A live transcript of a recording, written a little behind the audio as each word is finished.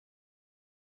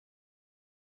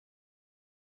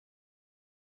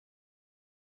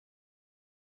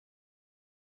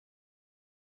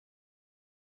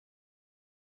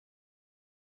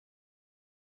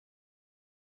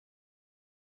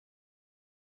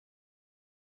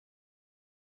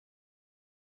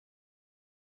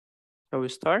Shall we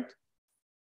start?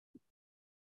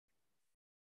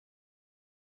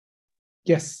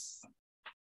 Yes.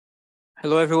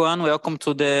 Hello, everyone. Welcome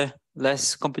to the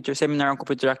last computer seminar on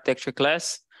computer architecture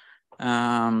class.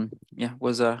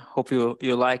 Hope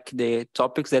you like the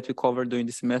topics that we covered during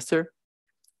the semester.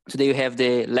 Today we have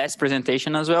the last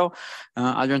presentation as well.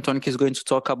 Adrian Tonic is going to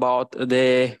talk about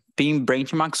the PIM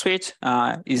benchmark suite.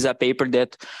 Is a paper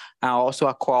that also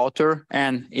a co-author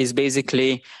and is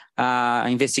basically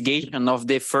investigation of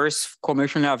the first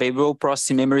commercially available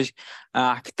processing memory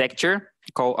architecture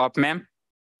called RowHammer.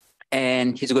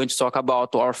 And he's going to talk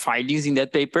about our findings in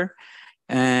that paper.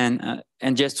 And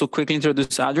just to quickly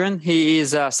introduce Adrian, he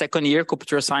is a second-year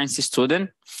computer science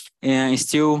student and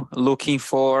still looking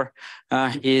for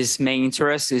his main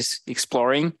interest is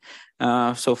exploring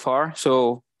so far.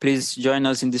 So please join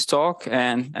us in this talk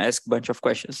and ask a bunch of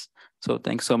questions. So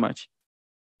thanks so much.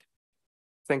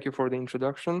 Thank you for the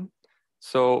introduction.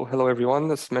 So hello,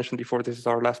 everyone. As mentioned before, this is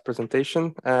our last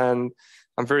presentation. And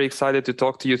I'm very excited to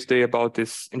talk to you today about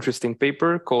this interesting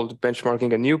paper called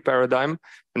Benchmarking a New Paradigm,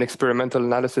 an experimental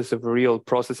analysis of real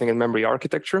processing and memory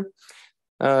architecture.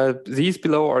 These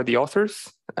below are the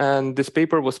authors, and this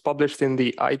paper was published in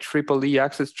the IEEE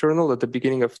Access Journal at the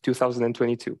beginning of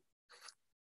 2022.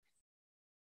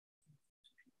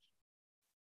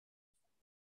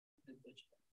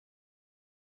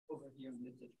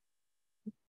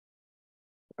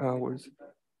 Where is it?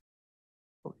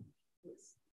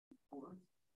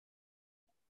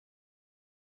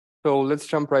 So let's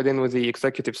jump right in with the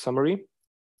executive summary.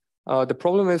 The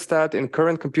problem is that in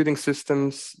current computing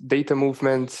systems, data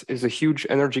movement is a huge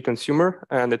energy consumer,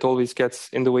 and it always gets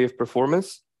in the way of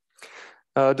performance.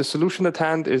 The solution at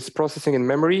hand is processing in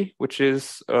memory, which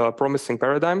is a promising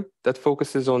paradigm that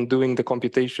focuses on doing the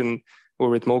computation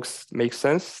where it most makes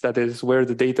sense, that is, where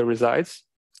the data resides.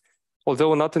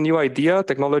 Although not a new idea,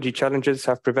 technology challenges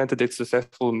have prevented its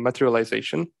successful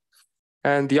materialization.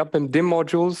 And the UpMem-DIM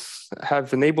modules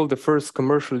have enabled the first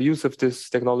commercial use of this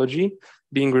technology,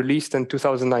 being released in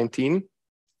 2019.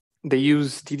 They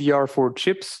use DDR4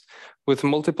 chips with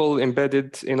multiple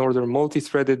embedded in order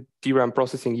multi-threaded DRAM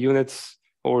processing units,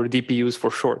 or DPUs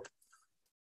for short.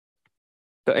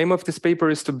 The aim of this paper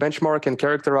is to benchmark and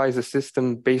characterize a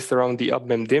system based around the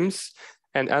UpMem-DIMs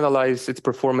and analyze its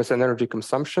performance and energy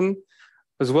consumption,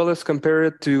 as well as compare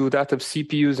it to that of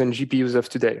CPUs and GPUs of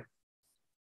today.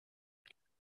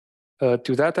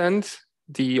 To that end,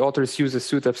 the authors use a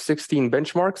suite of 16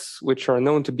 benchmarks, which are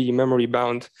known to be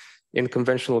memory-bound in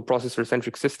conventional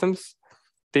processor-centric systems.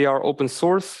 They are open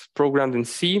source, programmed in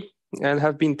C, and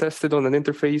have been tested on an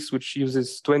interface which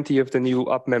uses 20 of the new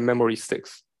UpMem memory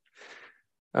sticks.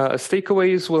 As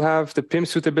takeaways, we'll have the PIM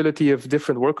suitability of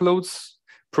different workloads,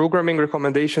 programming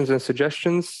recommendations and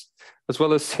suggestions, as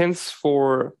well as hints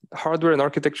for hardware and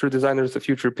architecture designers of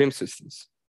future PIM systems.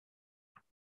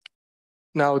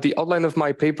 Now, the outline of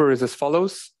my paper is as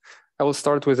follows. I will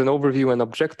start with an overview and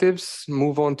objectives,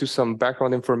 move on to some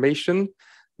background information,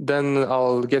 then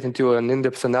I'll get into an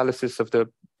in-depth analysis of the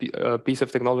piece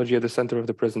of technology at the center of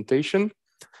the presentation.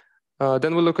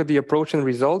 Then we'll look at the approach and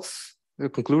results, the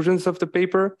conclusions of the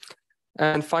paper,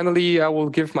 and finally, I will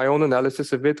give my own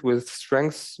analysis of it with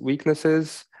strengths,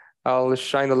 weaknesses. I'll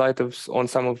shine a light on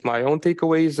some of my own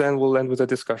takeaways, and we'll end with a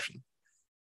discussion.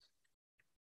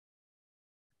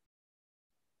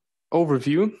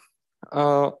 Overview.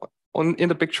 In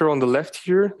the picture on the left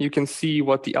here, you can see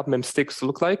what the UpMem sticks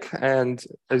look like. And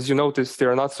as you notice, they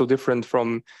are not so different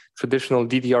from traditional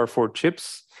DDR4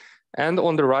 chips. And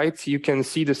on the right, you can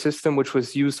see the system which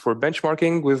was used for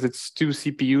benchmarking with its two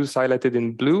CPUs highlighted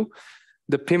in blue.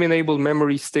 The PIM-enabled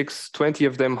memory sticks, 20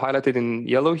 of them highlighted in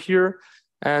yellow here.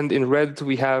 And in red,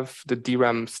 we have the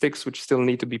DRAM sticks, which still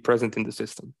need to be present in the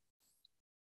system.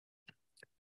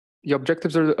 The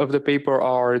objectives of the paper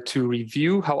are to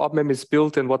review how UpMem is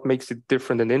built and what makes it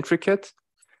different and intricate,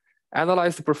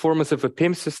 analyze the performance of a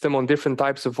PIM system on different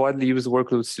types of widely used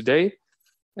workloads today,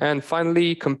 and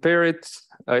finally, compare its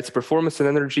performance and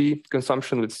energy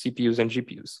consumption with CPUs and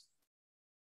GPUs.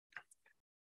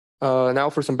 Now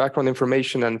for some background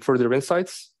information and further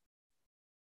insights.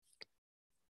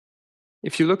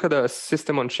 If you look at a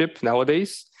system on chip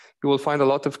nowadays, you will find a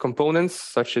lot of components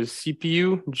such as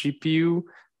CPU, GPU,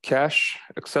 cache,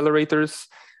 accelerators,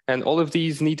 and all of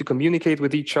these need to communicate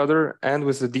with each other and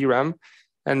with the DRAM.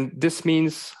 And this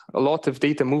means a lot of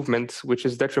data movement, which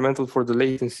is detrimental for the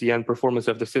latency and performance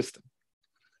of the system.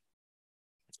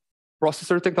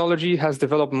 Processor technology has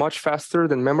developed much faster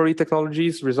than memory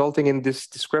technologies, resulting in this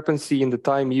discrepancy in the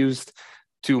time used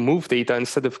to move data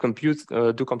instead of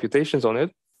do computations on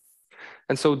it.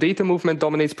 And so data movement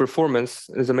dominates performance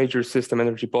as a major system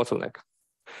energy bottleneck.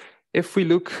 If we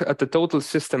look at the total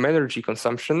system energy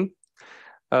consumption,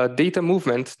 data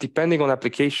movement, depending on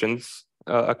applications,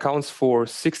 accounts for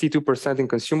 62% in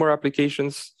consumer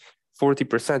applications,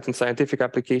 40% in scientific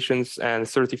applications, and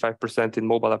 35% in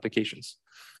mobile applications.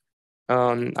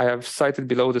 I have cited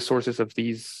below the sources of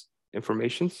these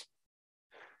informations.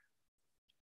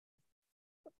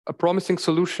 A promising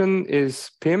solution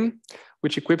is PIM,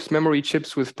 which equips memory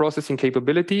chips with processing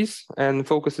capabilities and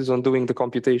focuses on doing the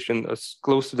computation as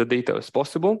close to the data as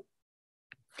possible.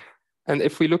 And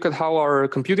if we look at how our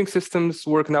computing systems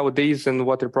work nowadays and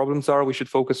what their problems are, we should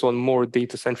focus on more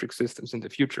data-centric systems in the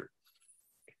future.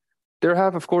 There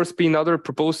have, of course, been other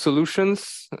proposed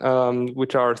solutions,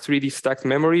 which are 3D stacked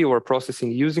memory or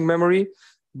processing using memory.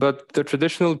 But the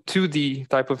traditional 2D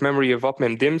type of memory of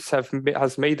UpMem DIMMs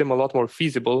has made them a lot more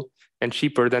feasible and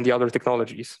cheaper than the other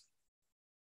technologies.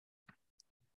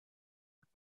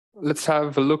 Let's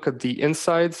have a look at the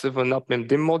insides of an UpMem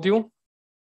DIMM module.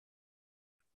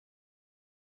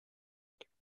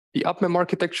 The UpMem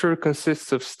architecture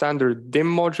consists of standard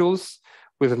DIMM modules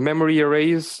with memory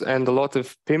arrays and a lot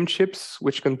of PIM chips,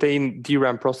 which contain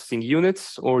DRAM processing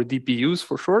units, or DPUs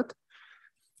for short.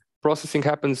 Processing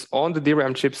happens on the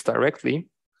DRAM chips directly.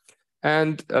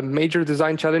 And a major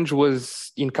design challenge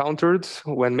was encountered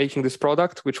when making this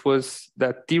product, which was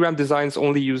that DRAM designs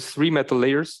only use 3 metal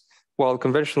layers, while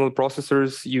conventional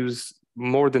processors use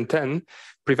more than 10,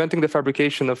 preventing the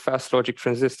fabrication of fast logic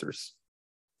transistors.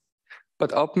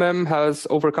 But UpMem has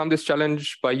overcome this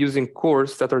challenge by using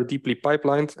cores that are deeply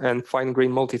pipelined and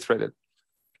fine-grained multi-threaded.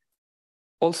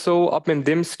 Also, UpMem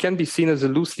DIMMs can be seen as a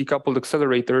loosely coupled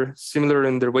accelerator, similar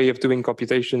in their way of doing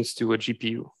computations to a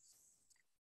GPU.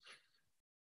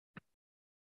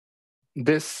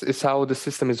 This is how the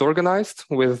system is organized,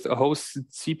 with a host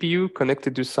CPU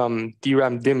connected to some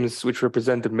DRAM DIMMs, which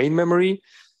represent the main memory,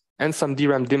 and some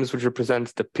DRAM DIMMs, which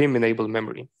represent the PIM-enabled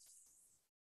memory.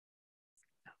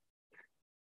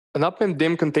 An UpMem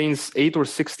DIMM contains 8 or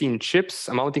 16 chips,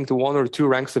 amounting to 1 or 2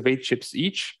 ranks of 8 chips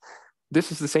each.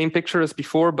 This is the same picture as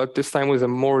before, but this time with a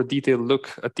more detailed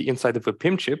look at the inside of a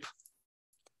PIM chip.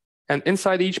 And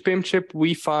inside each PIM chip,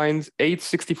 we find 8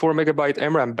 64 megabyte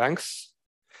MRAM banks,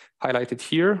 highlighted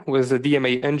here, with the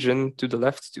DMA engine to the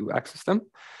left to access them,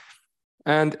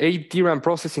 and 8 DRAM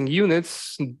processing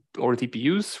units, or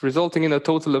DPUs, resulting in a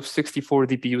total of 64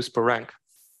 DPUs per rank.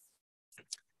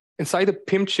 Inside the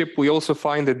PIM chip, we also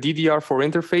find a DDR4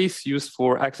 interface used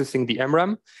for accessing the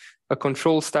MRAM, a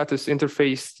control status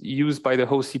interface used by the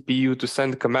host CPU to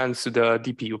send commands to the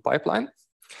DPU pipeline.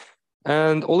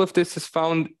 And all of this is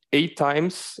found 8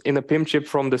 times in a PIM chip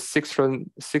from the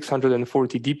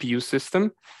 640 DPU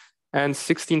system, and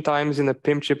 16 times in a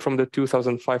PIM chip from the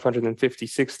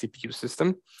 2556 DPU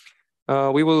system.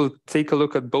 We will take a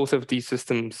look at both of these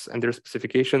systems and their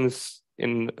specifications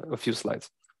in a few slides.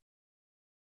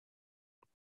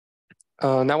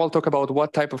 Now I'll talk about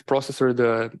what type of processor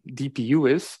the DPU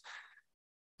is.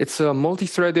 It's a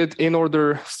multi-threaded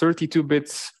in-order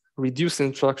 32-bit reduced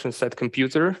instruction set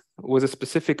computer with a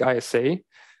specific ISA,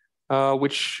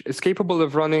 which is capable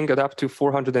of running at up to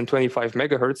 425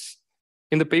 megahertz.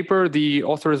 In the paper, the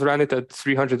authors ran it at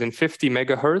 350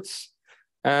 megahertz,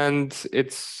 and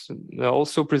it's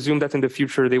also presumed that in the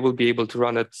future they will be able to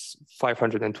run at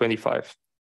 525.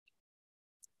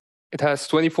 It has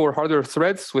 24 hardware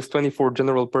threads with 24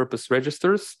 general purpose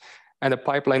registers and a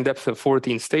pipeline depth of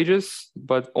 14 stages,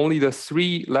 but only the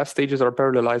 3 last stages are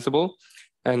parallelizable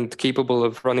and capable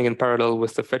of running in parallel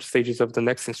with the fetch stages of the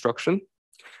next instruction,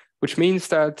 which means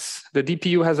that the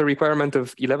DPU has a requirement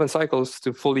of 11 cycles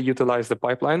to fully utilize the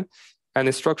pipeline, and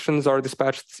instructions are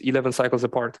dispatched 11 cycles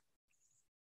apart.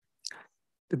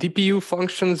 The DPU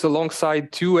functions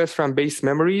alongside 2 SRAM-based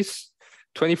memories,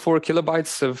 24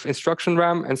 kilobytes of instruction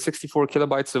RAM and 64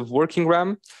 kilobytes of working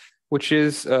RAM, which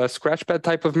is a scratchpad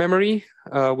type of memory,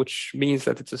 which means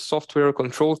that it's a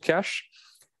software-controlled cache,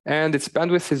 and its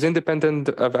bandwidth is independent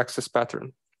of access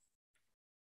pattern.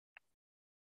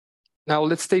 Now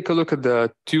let's take a look at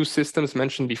the 2 systems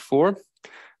mentioned before.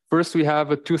 First, we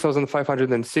have a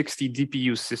 2560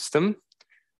 DPU system.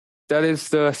 That is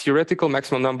the theoretical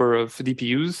maximum number of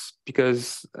DPUs,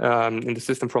 because in the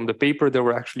system from the paper, there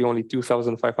were actually only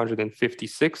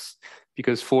 2,556,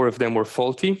 because 4 of them were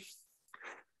faulty.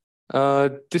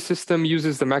 This system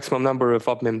uses the maximum number of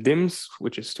UpMem DIMMs,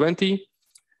 which is 20.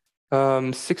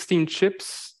 16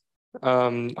 chips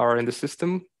are in the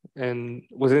system, and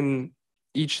within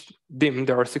each DIMM,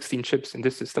 there are 16 chips in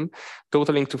this system,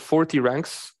 totaling to 40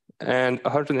 ranks and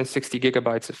 160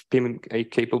 gigabytes of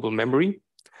PIM-capable memory.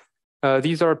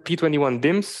 These are P21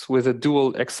 DIMMs with a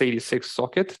dual x86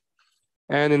 socket.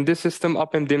 And in this system,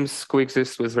 UpM DIMMs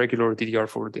coexist with regular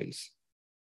DDR4 DIMMs.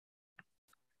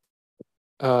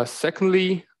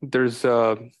 Secondly, there's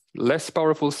a less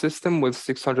powerful system with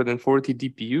 640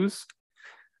 DPUs.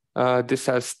 This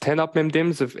has 10 UpM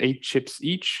DIMMs of 8 chips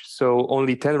each, so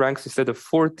only 10 ranks instead of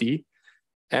 40,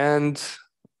 and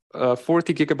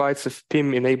 40 gigabytes of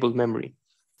PIM-enabled memory.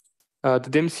 The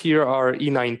DIMMs here are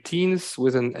E19s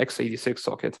with an x86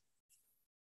 socket.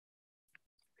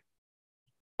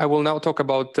 I will now talk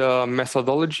about the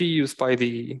methodology used by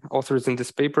the authors in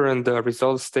this paper and the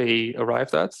results they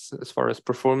arrived at as far as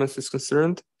performance is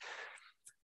concerned.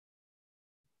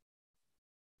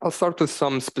 I'll start with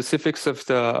some specifics of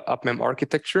the UpMem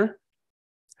architecture.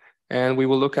 And we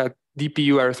will look at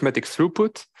DPU arithmetic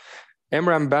throughput,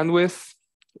 MRAM bandwidth,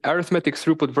 arithmetic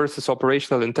throughput versus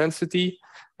operational intensity,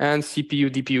 and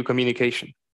CPU-DPU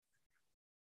communication.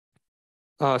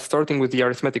 Starting with the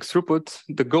arithmetic throughput,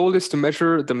 the goal is to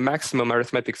measure the maximum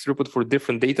arithmetic throughput for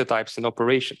different data types and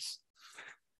operations.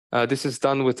 This is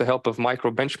done with the help of micro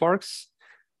benchmarks.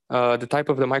 The type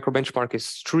of the micro benchmark is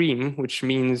stream, which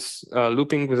means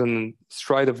looping with a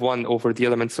stride of 1 over the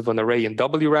elements of an array in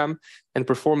WRAM and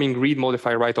performing read,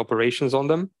 modify, write operations on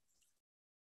them.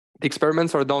 The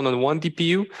experiments are done on 1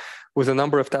 DPU with a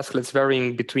number of tasklets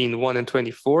varying between 1 and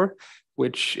 24,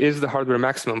 which is the hardware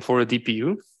maximum for a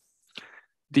DPU.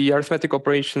 The arithmetic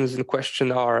operations in question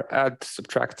are add,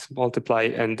 subtract, multiply,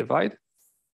 and divide.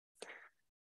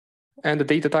 And the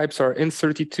data types are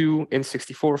int32,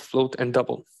 int64, float, and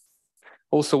double.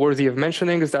 Also worthy of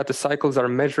mentioning is that the cycles are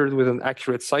measured with an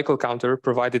accurate cycle counter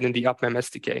provided in the UpMem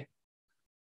SDK.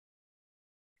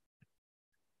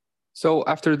 So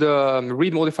after the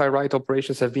read, modify, write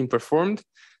operations have been performed,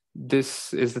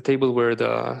 this is the table where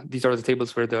these are the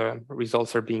tables where the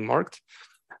results are being marked.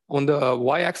 On the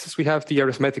y-axis, we have the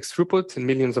arithmetic throughput in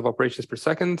millions of operations per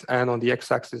second, and on the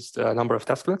x-axis, the number of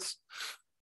tasklets.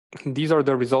 These are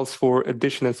the results for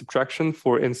addition and subtraction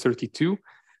for int32.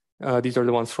 These are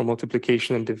the ones for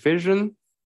multiplication and division.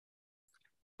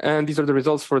 And these are the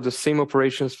results for the same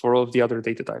operations for all of the other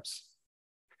data types.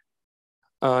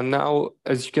 Now,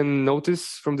 as you can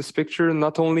notice from this picture,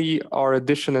 not only are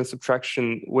addition and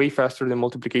subtraction way faster than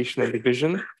multiplication and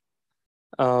division,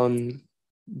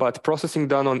 but processing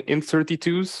done on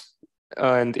int32s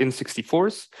and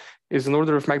int64s is an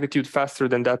order of magnitude faster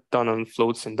than that done on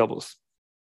floats and doubles.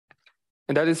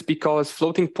 And that is because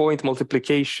floating point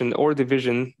multiplication or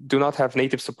division do not have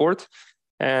native support,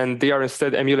 and they are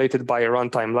instead emulated by a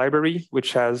runtime library,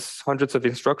 which has hundreds of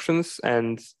instructions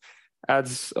and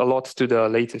adds a lot to the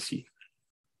latency.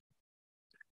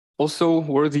 Also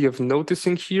worthy of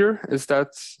noticing here is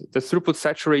that the throughput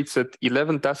saturates at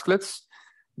 11 tasklets.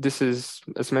 This is,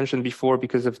 as mentioned before,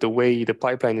 because of the way the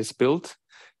pipeline is built,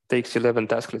 it takes 11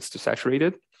 tasklets to saturate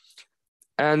it.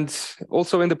 And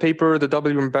also in the paper, the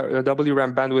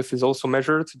WRAM bandwidth is also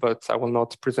measured, but I will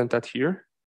not present that here.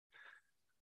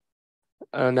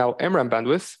 Now, MRAM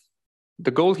bandwidth.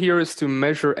 The goal here is to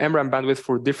measure MRAM bandwidth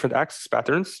for different access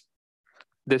patterns.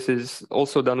 This is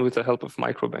also done with the help of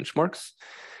micro benchmarks.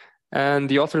 And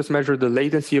the authors measure the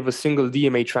latency of a single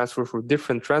DMA transfer for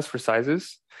different transfer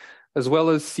sizes, as well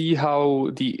as see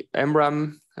how the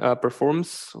MRAM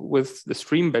performs with the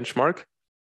stream benchmark,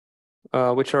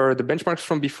 which are the benchmarks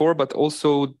from before, but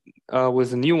also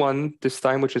with a new one this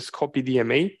time, which is copy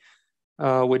DMA,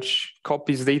 which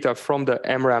copies data from the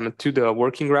MRAM to the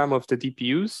working RAM of the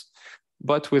DPUs,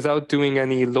 but without doing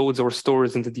any loads or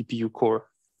stores in the DPU core.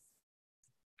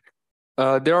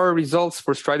 There are results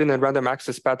for strident and random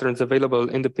access patterns available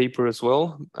in the paper as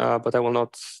well, but I will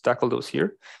not tackle those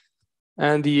here.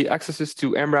 And the accesses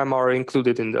to MRAM are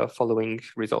included in the following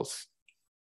results.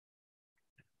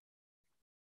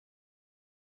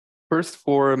 First,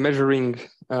 for measuring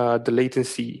the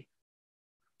latency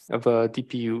of a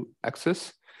DPU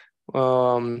access,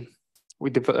 the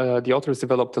authors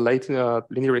developed a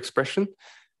linear expression,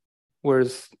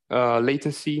 whereas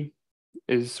latency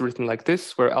is written like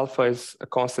this, where alpha is a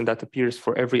constant that appears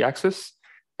for every access.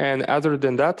 And other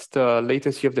than that, the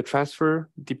latency of the transfer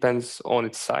depends on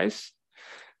its size.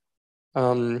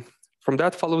 From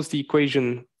that follows the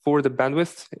equation for the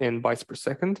bandwidth in bytes per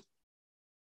second.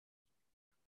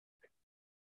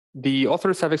 The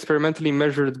authors have experimentally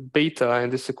measured beta in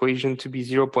this equation to be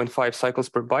 0.5 cycles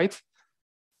per byte.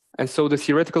 And so the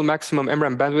theoretical maximum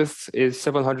MRAM bandwidth is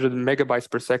 700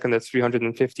 megabytes per second at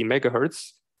 350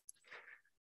 megahertz.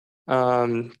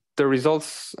 The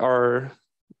results are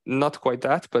not quite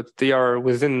that, but they are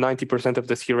within 90% of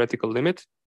the theoretical limit.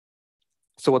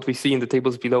 So what we see in the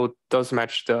tables below does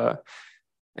match the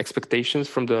expectations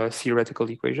from the theoretical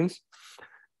equations.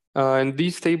 In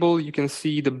this table, you can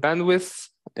see the bandwidth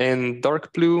in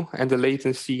dark blue and the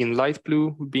latency in light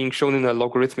blue, being shown in a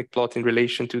logarithmic plot in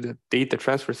relation to the data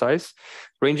transfer size,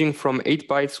 ranging from 8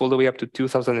 bytes all the way up to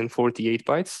 2048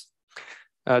 bytes.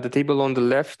 The table on the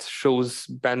left shows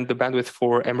the bandwidth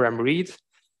for MRAM read,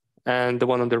 and the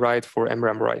one on the right for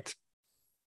MRAM write.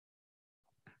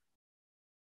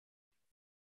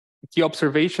 Key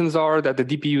observations are that the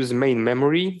DPU's main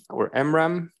memory, or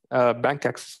MRAM, bank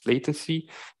access latency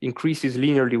increases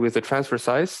linearly with the transfer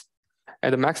size,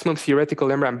 and the maximum theoretical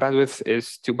MRAM bandwidth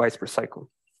is 2 bytes per cycle.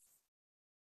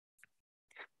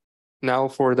 Now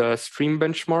for the stream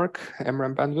benchmark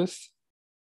MRAM bandwidth.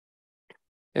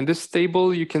 In this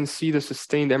table, you can see the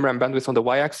sustained MRAM bandwidth on the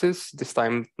y-axis, this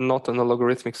time not on a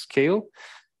logarithmic scale,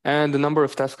 and the number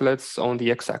of tasklets on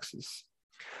the x-axis.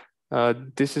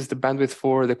 This is the bandwidth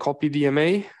for the copy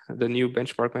DMA, the new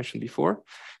benchmark mentioned before.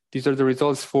 These are the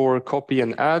results for copy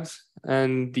and add,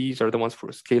 and these are the ones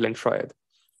for scale and triad.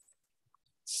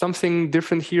 Something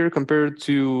different here compared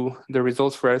to the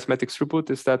results for arithmetic throughput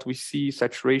is that we see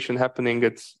saturation happening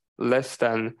at less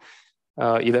than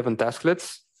 11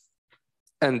 tasklets.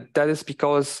 And that is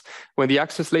because when the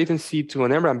access latency to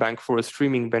an MRAM bank for a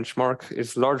streaming benchmark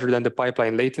is larger than the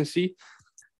pipeline latency,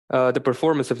 the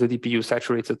performance of the DPU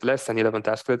saturates at less than 11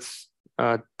 tasklets.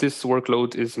 This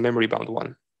workload is memory-bound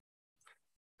 1.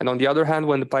 And on the other hand,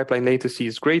 when the pipeline latency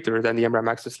is greater than the MRAM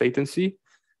access latency,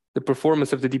 the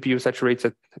performance of the DPU saturates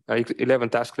at 11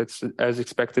 tasklets as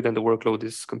expected, and the workload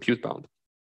is compute-bound.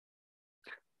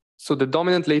 So the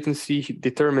dominant latency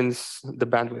determines the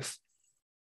bandwidth.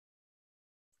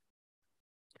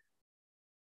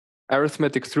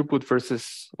 Arithmetic throughput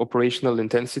versus operational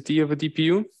intensity of a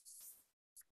DPU.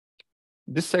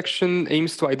 This section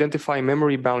aims to identify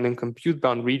memory-bound and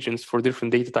compute-bound regions for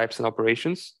different data types and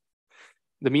operations.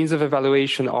 The means of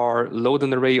evaluation are load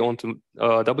an array onto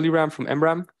WRAM from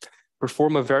MRAM,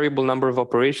 perform a variable number of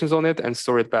operations on it, and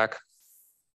store it back.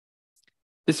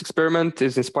 This experiment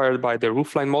is inspired by the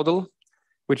roofline model,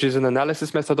 which is an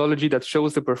analysis methodology that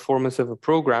shows the performance of a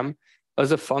program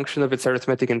as a function of its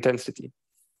arithmetic intensity.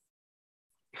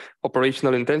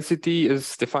 Operational intensity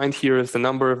is defined here as the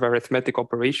number of arithmetic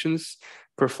operations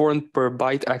performed per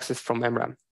byte accessed from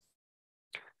MRAM.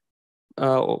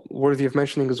 Worthy of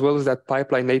mentioning as well is that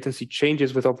pipeline latency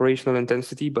changes with operational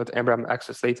intensity, but MRAM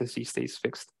access latency stays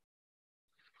fixed.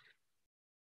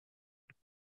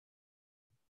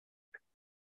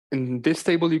 In this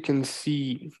table, you can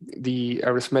see the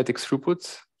arithmetic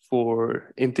throughput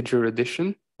for integer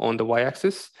addition on the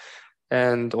y-axis.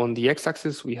 And on the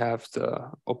x-axis, we have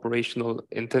the operational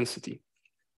intensity.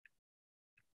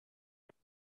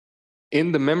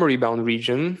 In the memory-bound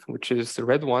region, which is the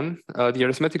red one, the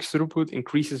arithmetic throughput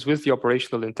increases with the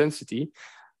operational intensity,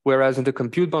 whereas in the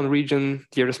compute-bound region,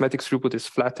 the arithmetic throughput is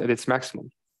flat at its maximum.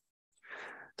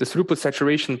 The throughput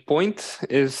saturation point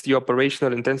is the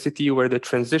operational intensity where the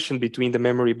transition between the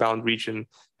memory-bound region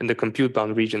and the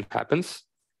compute-bound region happens.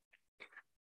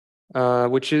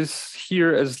 Which is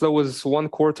here as low as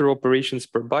 1/4 operations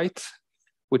per byte,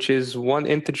 which is 1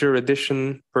 integer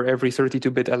addition per every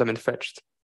 32-bit element fetched.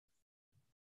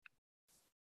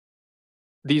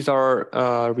 These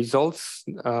are results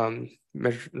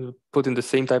put in the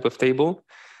same type of table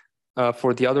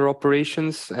for the other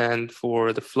operations and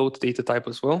for the float data type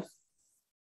as well.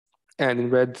 And in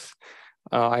red,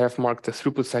 I have marked the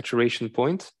throughput saturation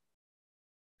point.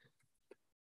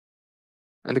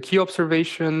 And the key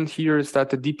observation here is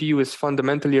that the DPU is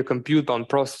fundamentally a compute-bound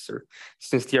processor,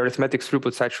 since the arithmetic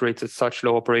throughput saturates at such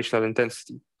low operational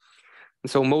intensity. And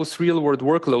so most real-world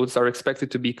workloads are expected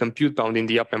to be compute-bound in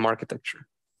the UpM architecture.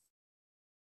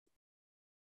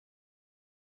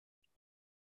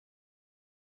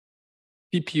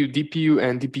 CPU-DPU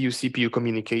and DPU-CPU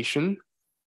communication.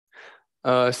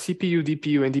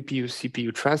 CPU-DPU and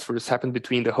DPU-CPU transfers happen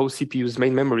between the host CPU's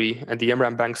main memory and the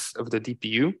MRAM banks of the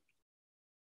DPU.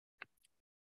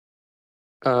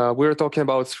 We're talking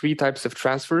about 3 types of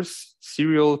transfers: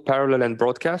 serial, parallel, and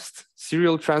broadcast.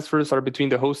 Serial transfers are between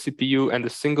the host CPU and a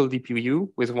single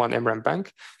DPU with 1 MRAM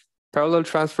bank. Parallel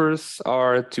transfers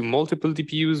are to multiple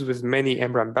DPUs with many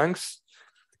MRAM banks.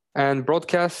 And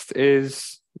broadcast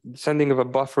is sending of a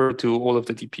buffer to all of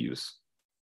the DPUs.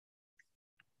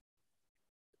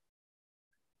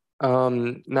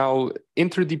 Now,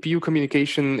 inter-DPU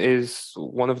communication is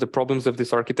one of the problems of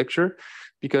this architecture,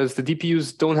 because the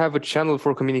DPUs don't have a channel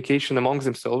for communication amongst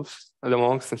themselves.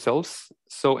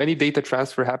 So any data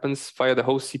transfer happens via the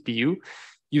host CPU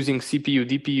using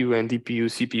CPU-DPU and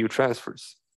DPU-CPU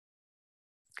transfers.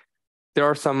 There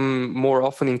are some more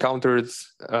often encountered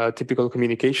typical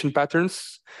communication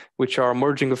patterns, which are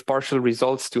merging of partial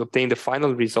results to obtain the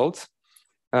final result.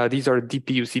 These are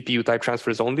DPU-CPU type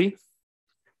transfers only.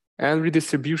 And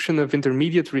redistribution of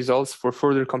intermediate results for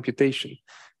further computation.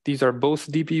 These are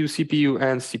both DPU-CPU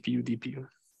and CPU-DPU.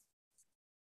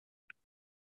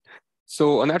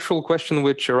 So a natural question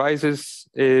which arises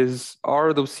is,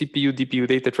 are those CPU-DPU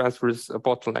data transfers a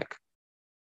bottleneck?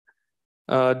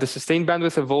 The sustained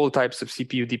bandwidth of all types of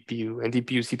CPU-DPU and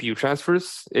DPU-CPU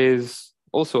transfers is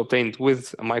also obtained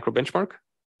with a micro benchmark,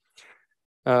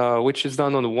 which is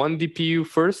done on one DPU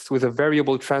first with a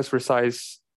variable transfer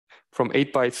size from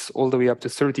 8 bytes all the way up to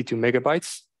 32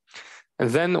 megabytes. And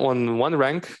then on one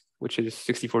rank, which is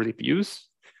 64 DPUs,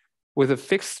 with a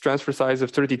fixed transfer size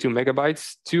of 32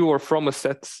 megabytes to or from a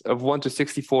set of 1 to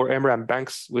 64 MRAM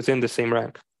banks within the same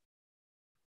rank.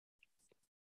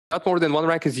 Not more than one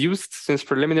rank is used, since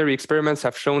preliminary experiments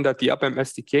have shown that the UpM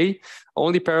SDK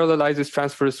only parallelizes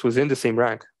transfers within the same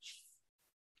rank.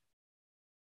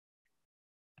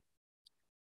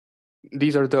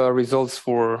 These are the results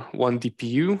for one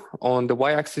DPU. On the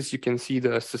y-axis, you can see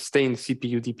the sustained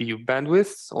CPU-DPU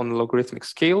bandwidth on a logarithmic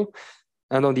scale.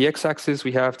 And on the x-axis,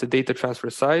 we have the data transfer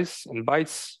size in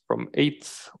bytes from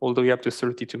 8 all the way up to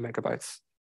 32 megabytes.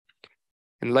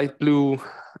 In light blue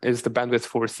is the bandwidth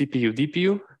for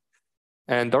CPU-DPU,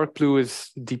 and dark blue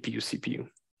is DPU-CPU.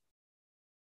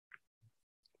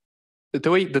 The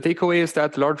takeaway is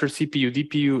that larger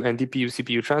CPU-DPU and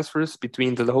DPU-CPU transfers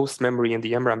between the host memory and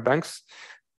the MRAM banks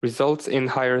results in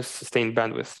higher sustained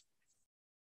bandwidth.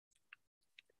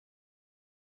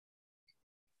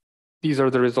 These are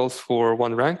the results for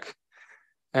one rank.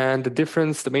 And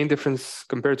the main difference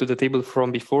compared to the table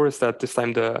from before is that this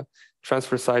time the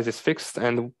transfer size is fixed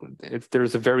and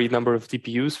there's a varied number of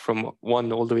DPUs from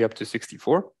 1 all the way up to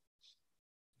 64.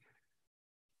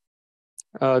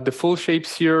 The full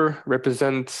shapes here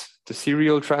represent the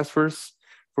serial transfers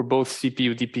for both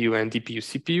CPU-DPU and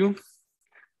DPU-CPU.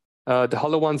 The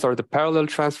hollow ones are the parallel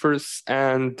transfers,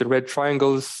 and the red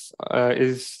triangles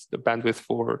represents the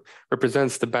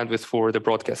bandwidth for the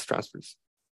broadcast transfers.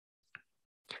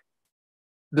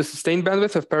 The sustained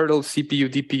bandwidth of parallel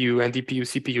CPU-DPU and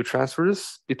DPU-CPU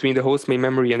transfers between the host main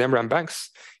memory and MRAM banks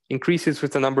increases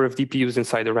with the number of DPUs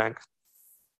inside the rank.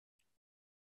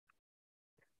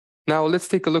 Now let's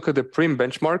take a look at the prim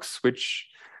benchmarks, which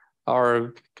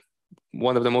are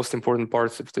one of the most important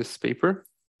parts of this paper.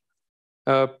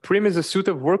 Prim is a suite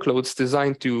of workloads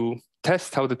designed to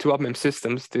test how the two UpM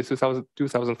systems, the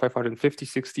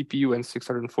 2556 DPU and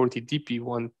 640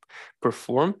 DP1,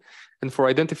 perform, and for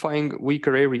identifying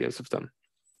weaker areas of them.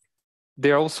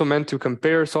 They are also meant to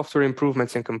compare software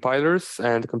improvements in compilers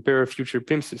and compare future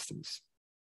PIM systems.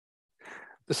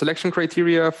 The selection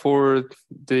criteria for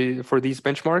these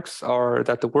benchmarks are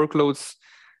that the workloads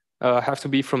have to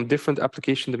be from different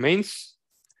application domains,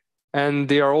 and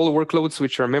they are all workloads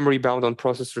which are memory bound on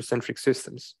processor-centric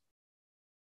systems.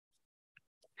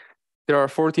 There are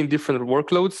 14 different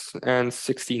workloads and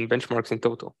 16 benchmarks in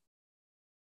total.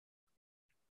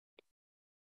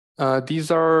 These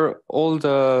are all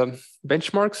the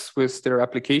benchmarks with their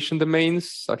application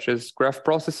domains, such as graph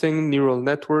processing, neural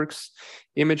networks,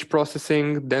 image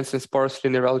processing, dense and sparse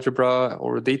linear algebra,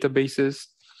 or databases.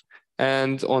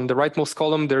 And on the rightmost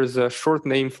column, there's a short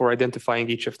name for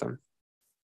identifying each of them.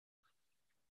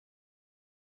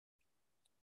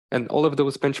 And all of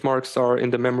those benchmarks are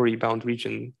in the memory-bound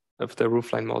region of the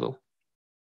roofline model.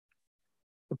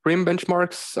 The prim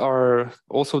benchmarks are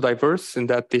also diverse in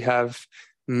that they have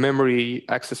memory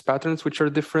access patterns which are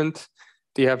different.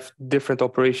 They have different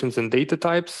operations and data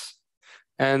types,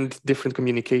 and different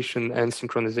communication and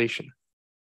synchronization.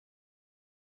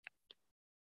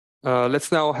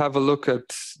 Let's now have a look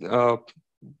at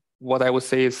what I would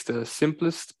say is the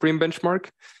simplest prim benchmark,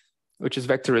 which is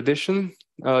vector addition.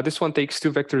 This one takes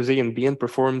two vectors A and B and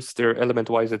performs their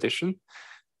element-wise addition.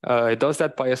 It does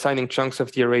that by assigning chunks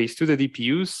of the arrays to the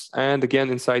DPUs, and again,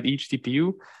 inside each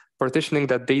DPU, partitioning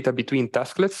that data between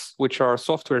tasklets, which are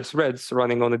software threads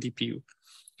running on a DPU.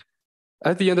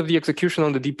 At the end of the execution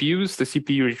on the DPUs, the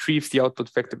CPU retrieves the output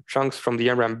vector chunks from the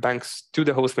MRAM banks to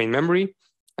the host main memory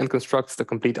and constructs the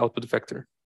complete output vector.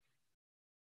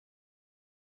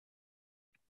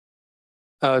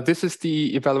 This is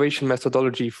the evaluation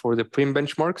methodology for the prim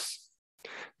benchmarks.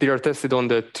 They are tested on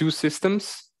the two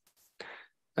systems,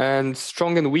 and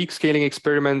strong and weak scaling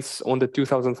experiments on the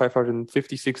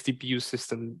 2556 DPU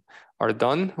system are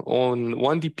done on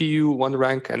one DPU, one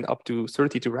rank, and up to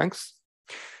 32 ranks.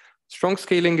 Strong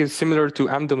scaling is similar to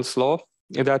Amdahl's law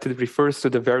in that it refers to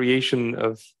the variation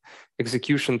of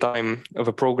execution time of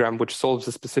a program which solves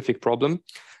a specific problem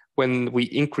when we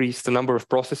increase the number of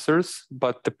processors,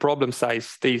 but the problem size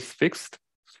stays fixed.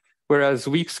 Whereas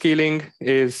weak scaling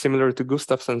is similar to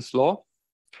Gustafson's law,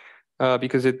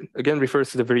 because it again refers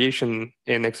to the variation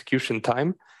in execution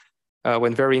time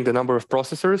when varying the number of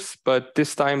processors, but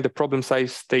this time the problem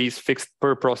size stays fixed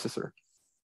per processor.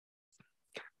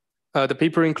 The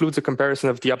paper includes a comparison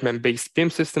of the UpMem-based PIM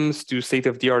systems to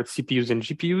state-of-the-art CPUs and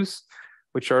GPUs,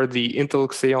 which are the Intel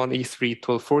Xeon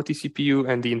E3-1240 CPU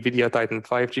and the NVIDIA Titan V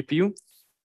GPU.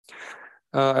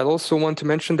 I'll also want to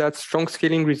mention that strong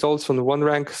scaling results on 1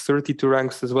 rank, 32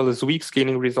 ranks, as well as weak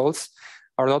scaling results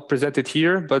are not presented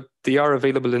here, but they are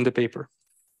available in the paper.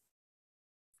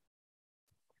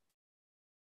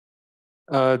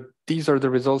 These are the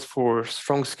results for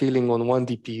strong scaling on 1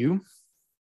 DPU.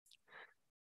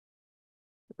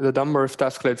 The number of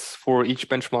tasklets for each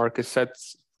benchmark is set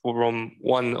from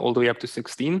 1 all the way up to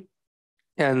 16.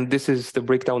 And this is the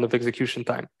breakdown of execution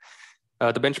time.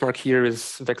 The benchmark here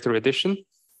is vector addition.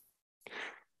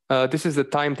 This is the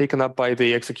time taken up by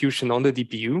the execution on the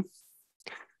DPU.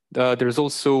 There's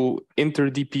also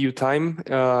inter-DPU time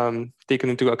taken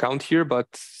into account here, but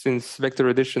since vector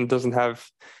addition doesn't have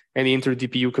any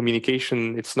inter-DPU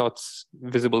communication, it's not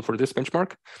visible for this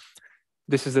benchmark.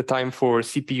 This is the time for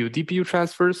CPU-DPU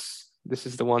transfers. This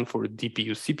is the one for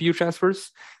DPU-CPU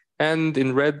transfers. And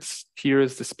in red, here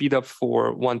is the speed up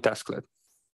for 1 tasklet.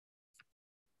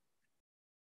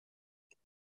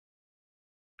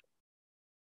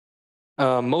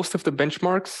 Most of the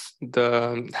benchmarks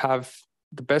have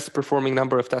the best performing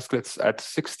number of tasklets at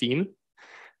 16.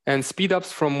 And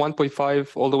speedups from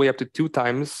 1.5 all the way up to 2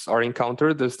 times are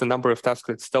encountered as the number of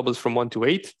tasklets doubles from 1 to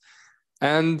 8.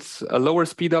 And a lower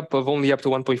speedup of only up to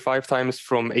 1.5 times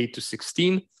from 8 to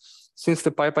 16, since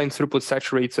the pipeline throughput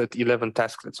saturates at 11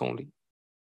 tasklets only.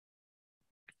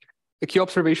 The key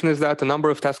observation is that the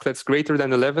number of tasklets greater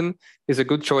than 11 is a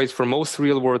good choice for most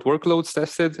real-world workloads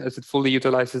tested, as it fully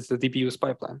utilizes the DPU's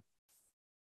pipeline.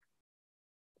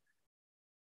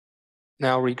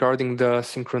 Now, regarding the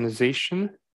synchronization,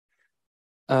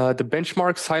 the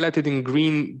benchmarks highlighted in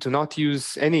green do not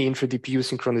use any intra-DPU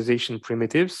synchronization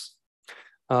primitives.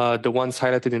 The ones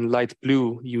highlighted in light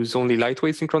blue use only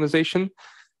lightweight synchronization,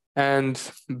 and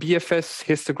BFS,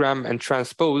 histogram, and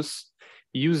transpose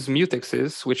use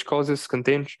mutexes, which causes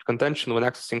contention when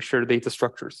accessing shared data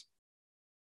structures.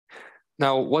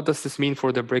 Now, what does this mean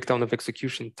for the breakdown of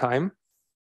execution time?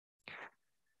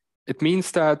 It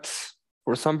means that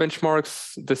for some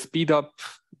benchmarks, the speed up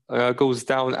goes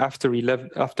down after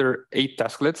 8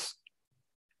 tasklets.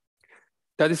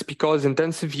 That is because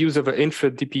intensive use of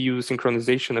intra-DPU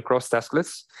synchronization across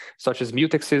tasklets, such as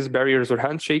mutexes, barriers, or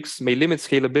handshakes, may limit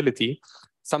scalability,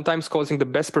 sometimes causing the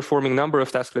best performing number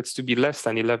of tasklets to be less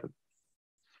than 11.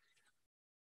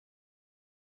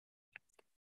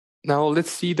 Now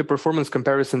let's see the performance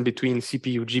comparison between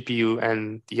CPU, GPU,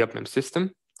 and the UpMem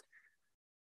system.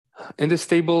 In this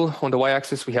table, on the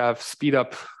y-axis, we have speed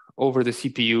up over the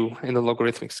CPU in the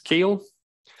logarithmic scale.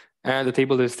 And the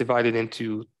table is divided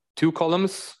into 2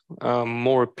 columns,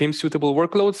 more PIM-suitable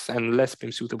workloads and less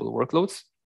PIM-suitable workloads.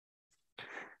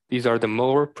 These are the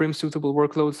more PIM-suitable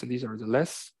workloads, and these are the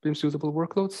less PIM-suitable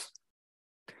workloads.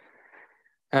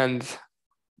 And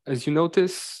as you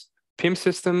notice, PIM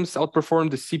systems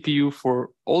outperform the CPU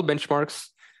for all benchmarks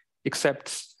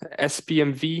except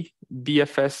SPMV,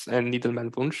 BFS, and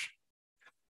Needleman-Wunsch.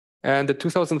 And the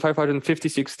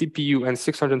 2556 DPU and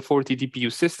 640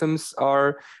 DPU systems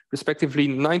are respectively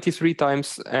 93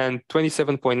 times and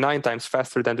 27.9 times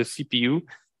faster than the CPU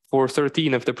for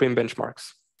 13 of the PRIM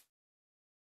benchmarks.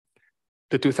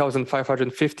 The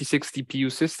 2556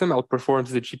 DPU system outperforms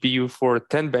the GPU for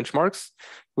 10 benchmarks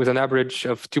with an average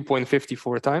of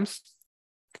 2.54 times.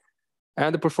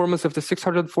 And the performance of the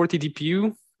 640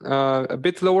 DPU, a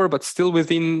bit lower, but still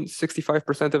within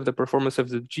 65% of the performance of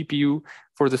the GPU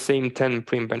for the same 10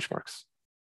 PRIM benchmarks.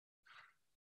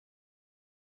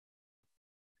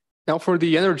 Now for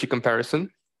the energy comparison,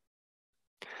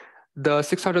 the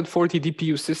 640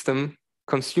 DPU system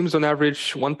consumes on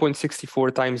average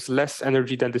 1.64 times less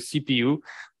energy than the CPU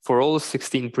for all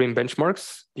 16 PRIM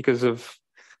benchmarks because of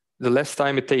the less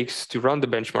time it takes to run the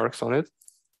benchmarks on it.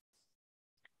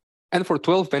 And for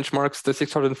 12 benchmarks, the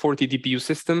 640 DPU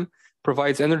system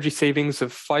provides energy savings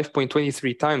of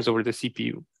 5.23 times over the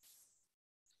CPU.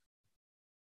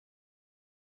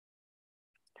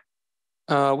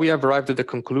 We have arrived at the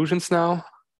conclusions now.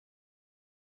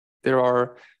 There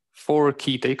are 4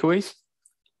 key takeaways.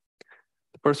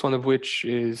 The first one of which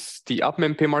is the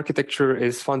UpMem PIM architecture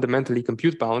is fundamentally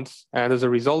compute-bound, and as a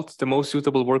result, the most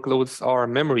suitable workloads are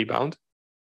memory-bound.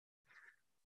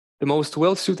 The most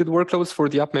well-suited workloads for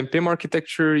the UpMem PIM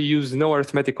architecture use no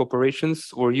arithmetic operations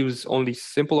or use only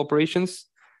simple operations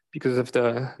because of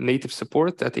the native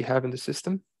support that they have in the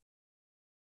system.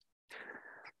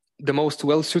 The most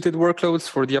well-suited workloads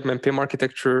for the UPMEM PIM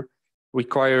architecture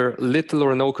require little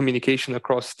or no communication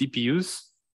across DPUs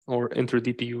or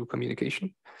inter-DPU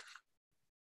communication.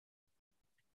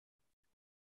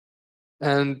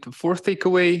 And the fourth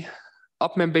takeaway,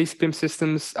 UPMEM-based PIM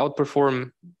systems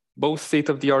outperform both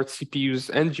state-of-the-art CPUs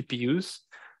and GPUs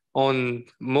on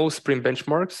most PIM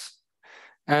benchmarks,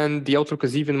 and the outlook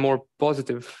is even more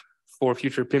positive for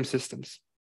future PIM systems.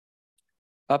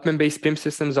 UPMEM-based PIM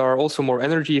systems are also more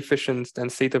energy efficient than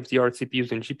state-of-the-art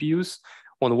CPUs and GPUs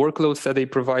on workloads that they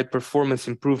provide performance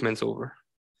improvements over.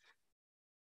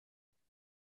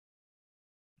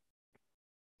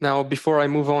 Now, before I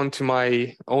move on to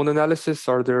my own analysis,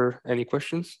 are there any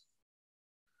questions?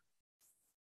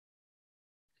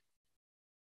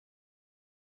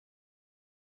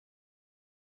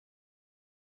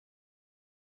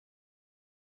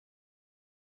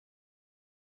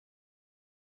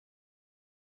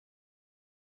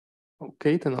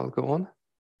 Okay, then I'll go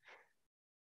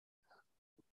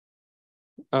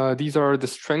on. These are the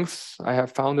strengths I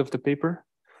have found of the paper.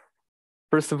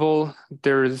 First of all,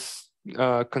 there is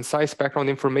concise background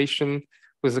information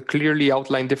with a clearly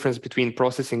outlined difference between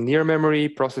processing near memory,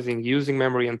 processing using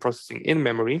memory, and processing in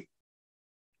memory,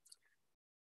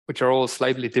 which are all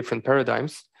slightly different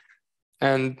paradigms.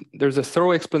 And there's a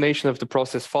thorough explanation of the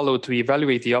process followed to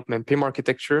evaluate the UPMEM PIM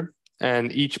architecture,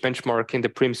 and each benchmark in the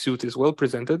PRIM suite is well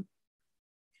presented.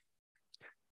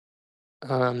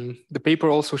 The paper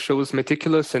also shows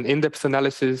meticulous and in-depth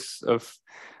analysis of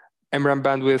MRAM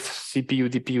bandwidth, CPU,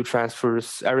 DPU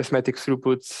transfers, arithmetic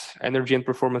throughputs, energy and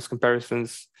performance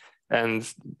comparisons,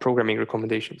 and programming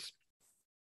recommendations.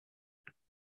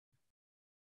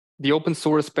 The open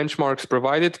source benchmarks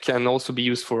provided can also be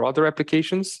used for other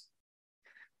applications.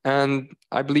 And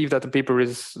I believe that the paper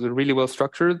is really well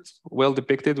structured, well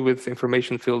depicted with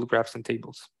information-filled graphs and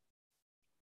tables.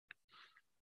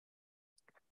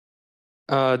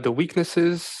 The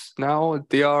weaknesses now,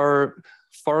 they are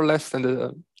far less than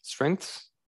the strengths.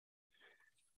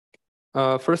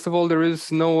 First of all, there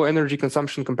is no energy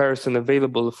consumption comparison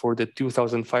available for the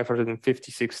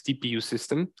 2556 TPU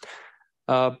system.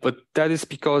 But that is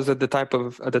because at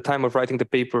the time of writing the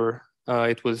paper,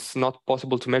 it was not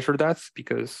possible to measure that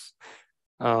because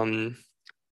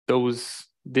those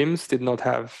DIMMs did not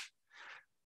have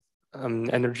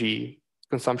energy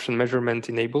consumption measurement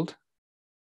enabled.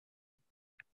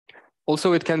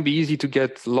 Also, it can be easy to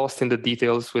get lost in the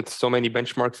details with so many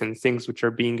benchmarks and things which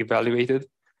are being evaluated.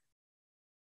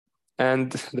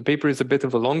 And the paper is a bit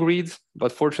of a long read,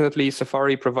 but fortunately,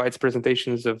 Safari provides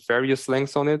presentations of various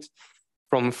lengths on it,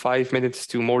 from 5 minutes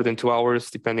to more than 2 hours,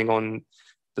 depending on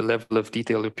the level of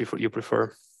detail you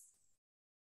prefer.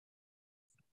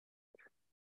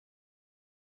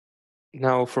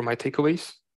 Now for my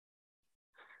takeaways.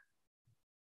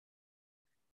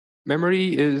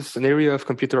 Memory is an area of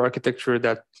computer architecture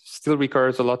that still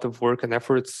requires a lot of work and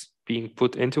efforts being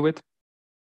put into it.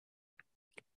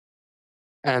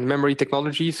 And memory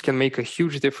technologies can make a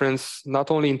huge difference,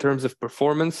 not only in terms of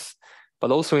performance,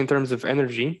 but also in terms of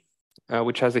energy,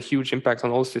 which has a huge impact on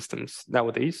all systems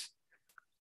nowadays.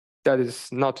 That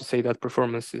is not to say that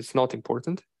performance is not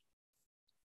important.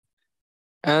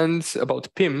 And about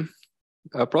PIM,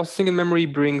 processing in memory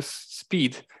brings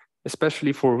speed,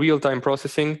 especially for real-time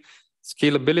processing,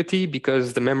 scalability,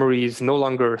 because the memory is no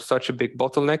longer such a big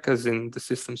bottleneck as in the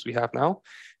systems we have now,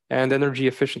 and energy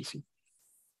efficiency.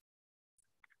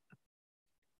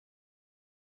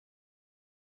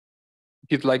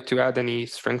 If you'd like to add any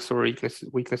strengths or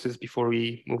weaknesses before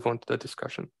we move on to the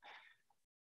discussion.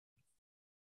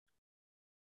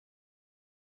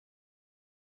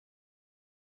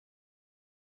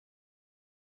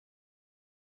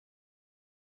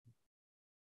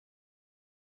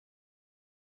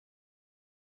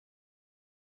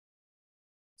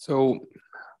 So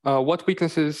what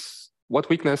weakness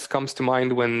comes to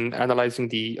mind when analyzing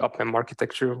the UPMEM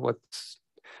architecture? What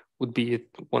would be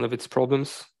one of its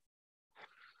problems?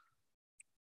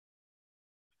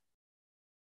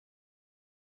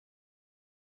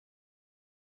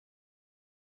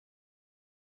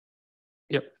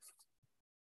 Yep.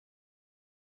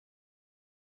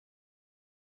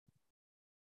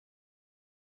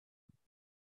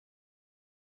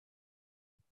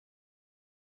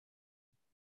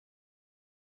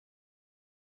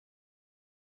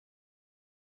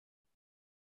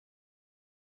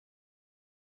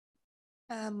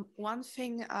 One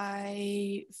thing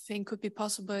I think could be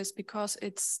possible is because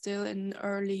it's still in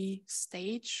early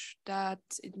stage that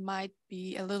it might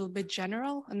be a little bit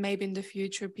general, and maybe in the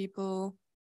future people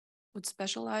would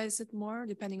specialize it more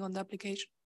depending on the application.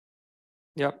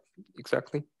 Yeah,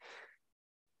 exactly.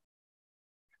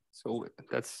 So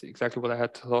that's exactly what I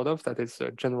had thought of. That is a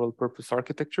general purpose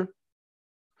architecture.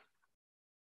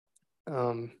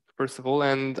 First of all,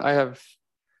 and I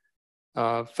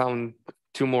have found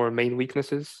two more main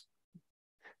weaknesses.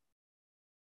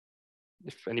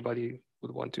 If anybody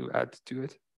would want to add to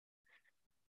it.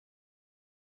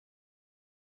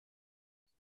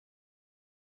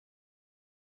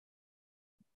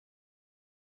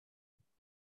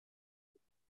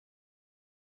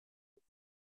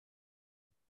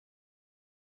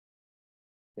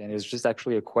 And it's just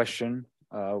actually a question.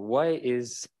 Why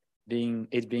is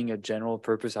it being a general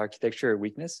purpose architecture a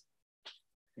weakness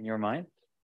in your mind?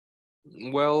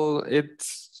 Well,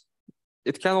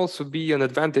 it can also be an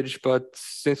advantage, but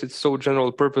since it's so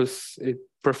general purpose, it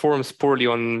performs poorly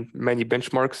on many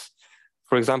benchmarks.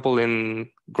 For example,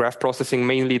 in graph processing,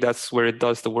 mainly that's where it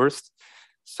does the worst.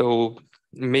 So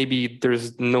maybe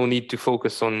there's no need to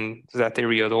focus on that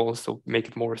area at all, so make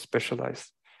it more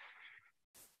specialized.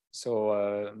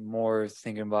 So more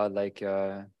thinking about like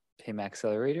PIM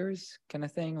accelerators kind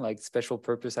of thing, like special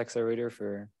purpose accelerator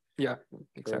for. Yeah,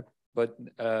 exactly. But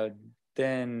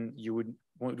then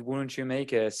wouldn't you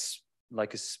make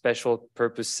like a special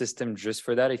purpose system just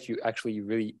for that if you actually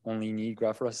really only need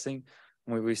graph processing?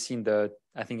 We've seen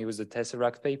I think it was the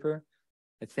Tesseract paper,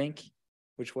 I think,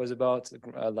 which was about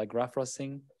like graph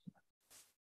processing.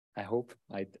 I hope.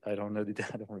 I don't know.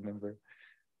 I don't remember.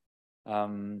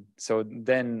 So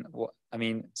then, I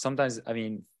mean, sometimes, I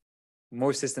mean,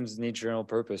 most systems need general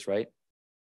purpose, right?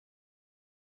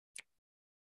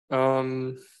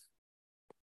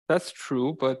 That's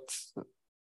true, but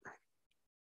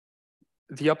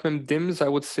the UpMem DIMMs, I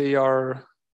would say, are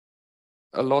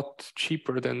a lot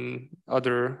cheaper than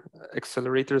other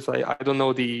accelerators. I don't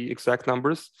know the exact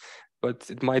numbers, but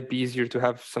it might be easier to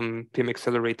have some PIM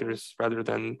accelerators rather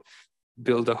than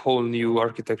build a whole new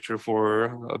architecture for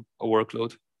a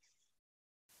workload.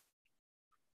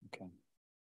 Okay.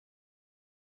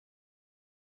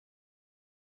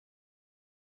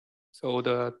 So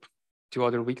the two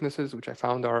other weaknesses which I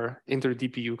found are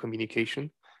inter-DPU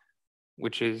communication,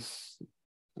 which is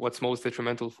what's most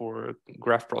detrimental for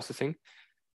graph processing,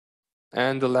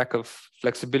 and the lack of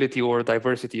flexibility or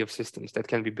diversity of systems that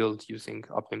can be built using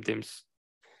UpMem DIMMs.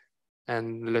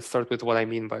 And let's start with what I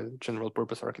mean by general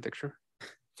purpose architecture.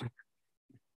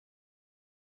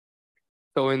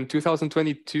 So in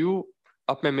 2022,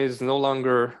 UpMem is no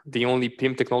longer the only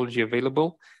PIM technology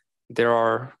available. There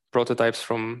are prototypes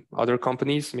from other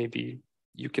companies. Maybe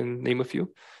you can name a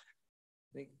few.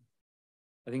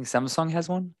 I think Samsung has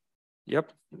one.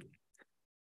 Yep.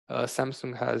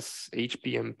 Samsung has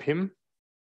HBM PIM.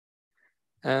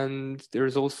 And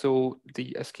there's also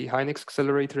the SK Hynix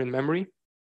accelerator in memory.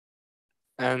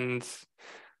 And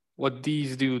what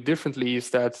these do differently is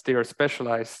that they are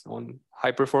specialized on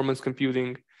high performance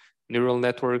computing, neural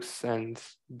networks, and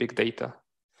big data.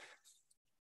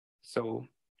 So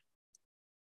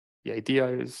the idea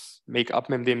is make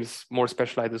UpMem DIMMs more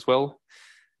specialized as well.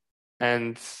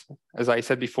 And as I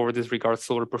said before, this regards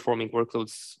slower performing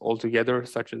workloads altogether,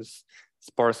 such as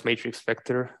sparse matrix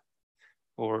vector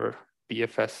or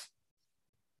BFS.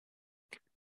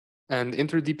 And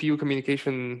inter-DPU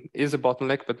communication is a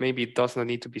bottleneck, but maybe it does not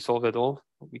need to be solved at all.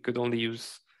 We could only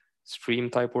use stream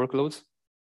type workloads.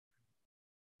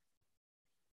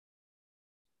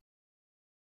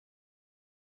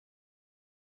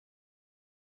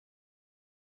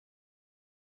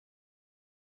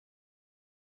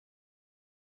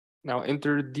 Now,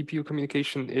 inter-DPU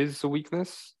communication is a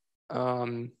weakness.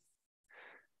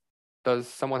 Does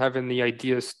someone have any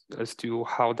ideas as to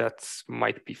how that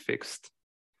might be fixed?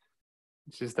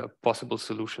 This is the possible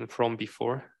solution from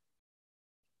before.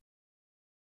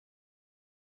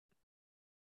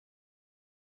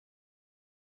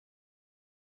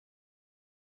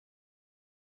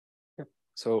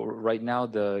 So right now,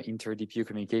 the inter-DPU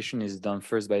communication is done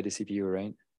first by the CPU,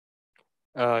 right?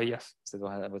 Yes. Is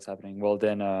that what's happening? Well,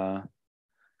 then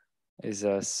is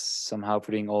somehow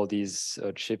putting all these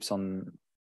chips on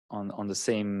the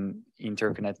same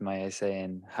interconnect, might I say,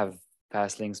 and have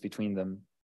pass links between them,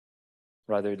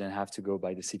 rather than have to go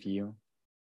by the CPU.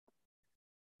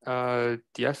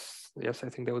 Yes, I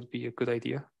think that would be a good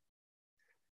idea.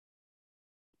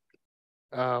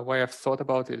 What I've thought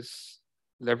about is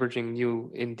leveraging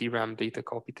new in DRAM data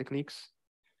copy techniques,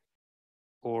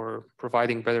 or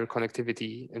providing better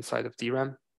connectivity inside of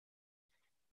DRAM,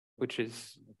 which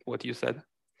is what you said.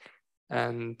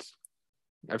 And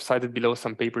I've cited below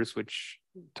some papers which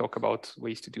talk about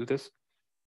ways to do this.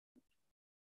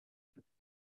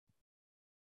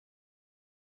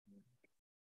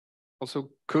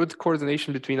 Also, could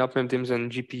coordination between UpMem DIMMs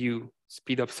and GPU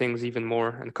speed up things even more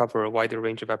and cover a wider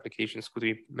range of applications? Could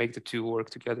we make the two work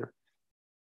together?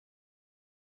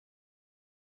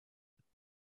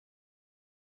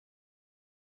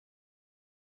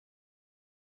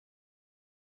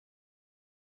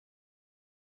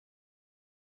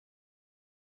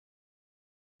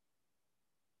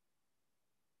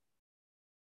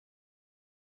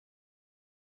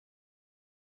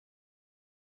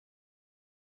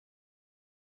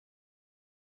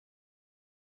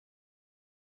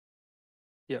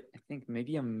 I think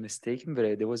maybe I'm mistaken,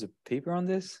 but there was a paper on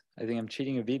this. I think I'm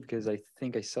cheating a bit because I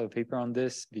think I saw a paper on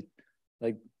this.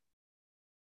 Like,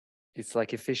 it's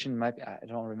like efficient map. I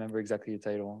don't remember exactly the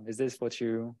title. Is this what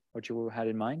you had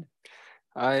in mind?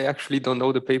 I actually don't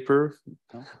know the paper.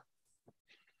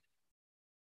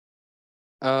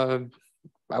 No?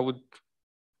 I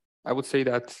would say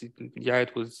that, yeah,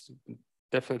 it would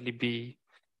definitely be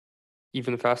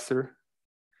even faster,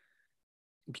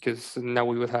 because now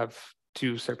we would have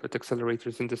two separate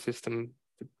accelerators in the system,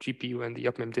 the GPU and the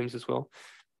UpMem DIMMs as well.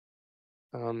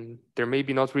 They're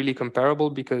maybe not really comparable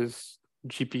because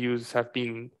GPUs have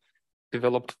been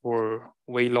developed for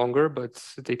way longer, but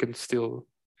they can still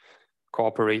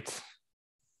cooperate.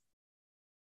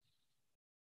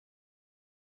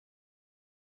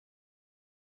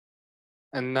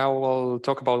 And now I'll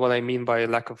talk about what I mean by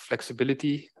lack of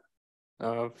flexibility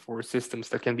for systems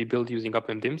that can be built using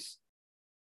UpMem DIMMs.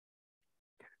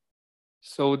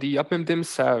 So the UpMem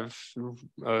DIMMs have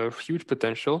huge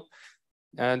potential,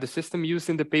 and the system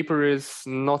used in the paper is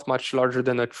not much larger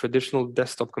than a traditional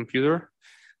desktop computer.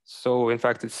 So in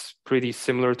fact, it's pretty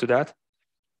similar to that.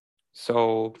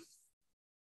 So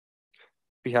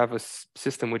we have a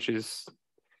system which is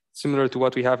similar to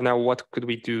what we have now. What could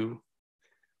we do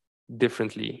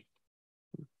differently?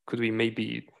 Could we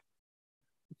maybe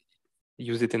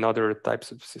use it in other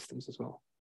types of systems as well?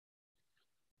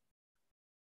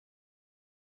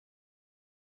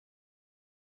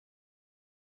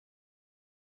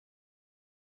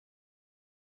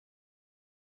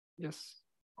 Yes.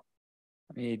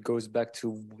 I mean, it goes back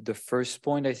to the first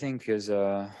point, I think, because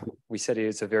we said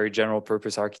it's a very general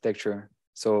purpose architecture.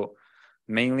 So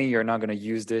mainly you're not going to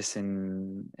use this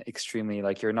in extremely,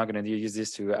 like, you're not going to use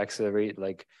this to accelerate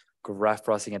like graph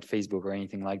processing at Facebook or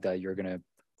anything like that. You're going to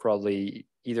probably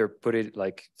either put it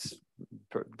like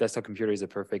desktop computer is a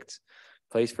perfect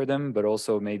place for them, but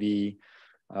also maybe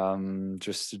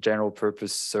just general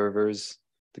purpose servers,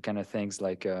 the kind of things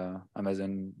like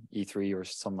Amazon E3 or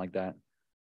something like that.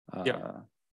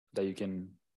 That you can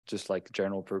just like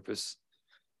general purpose.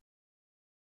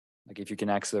 Like if you can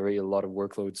accelerate a lot of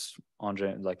workloads on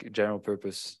like general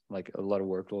purpose, like a lot of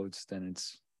workloads, then it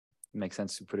makes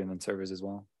sense to put them in servers as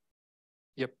well.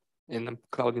 Yep, in a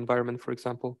cloud environment, for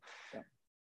example. Yeah.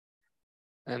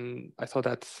 And I thought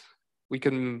that we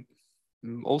can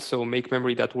also make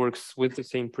memory that works with the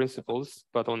same principles,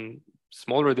 but on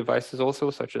smaller devices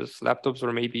also, such as laptops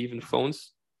or maybe even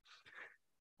phones.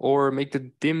 Or make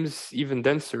the DIMMs even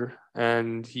denser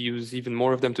and use even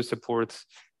more of them to support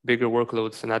bigger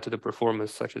workloads and add to the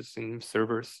performance, such as in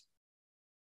servers.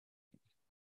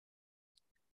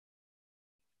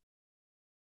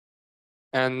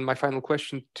 And my final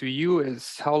question to you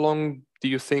is, how long do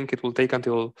you think it will take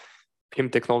until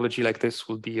PIM technology like this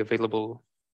will be available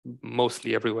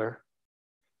mostly everywhere?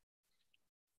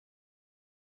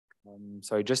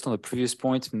 Sorry, just on the previous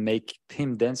point, make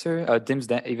PIM denser, DIMMs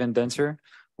even denser.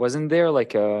 Wasn't there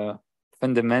like a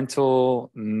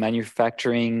fundamental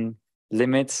manufacturing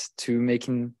limit to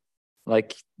making,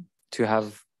 like, to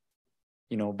have,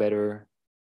 you know, better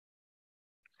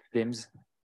DIMMs?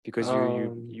 Because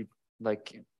you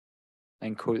like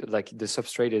encode, like the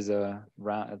substrate is a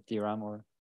DRAM, or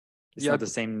it's not the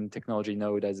same technology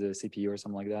node as a CPU or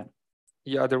something like that.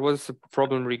 Yeah, there was a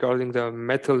problem regarding the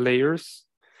metal layers,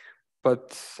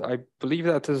 but I believe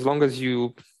that as long as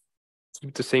you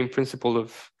keep the same principle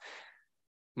of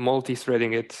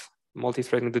multi-threading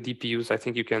the DPUs, I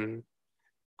think you can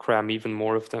cram even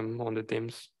more of them on the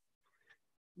DIMMs.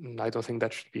 I don't think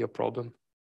that should be a problem.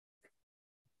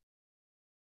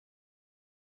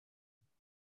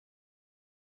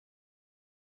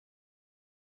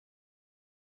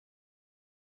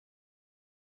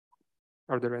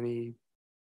 Are there any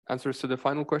answers to the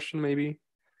final question, maybe?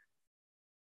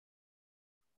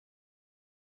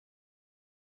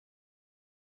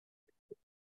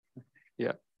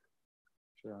 Yeah.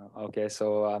 Sure. Okay,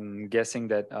 so I'm guessing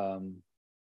that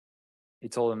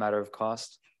it's all a matter of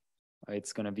cost.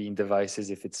 It's going to be in devices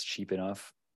if it's cheap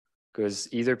enough,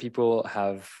 because either people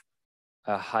have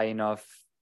a high enough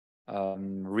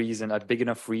reason, a big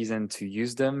enough reason to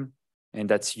use them, and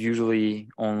that's usually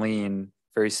only in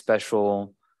very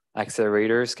special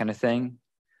accelerators kind of thing,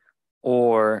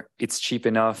 or it's cheap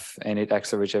enough and it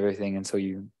accelerates everything, and so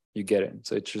you get it.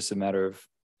 So it's just a matter of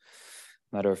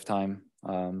time,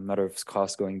 matter of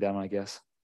cost going down, I guess,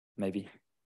 maybe.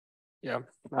 Yeah,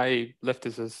 I left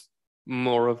this as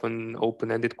more of an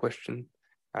open-ended question.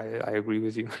 I agree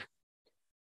with you.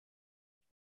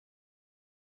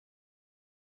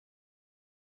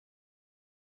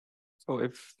 So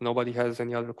if nobody has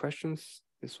any other questions,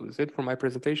 this was it for my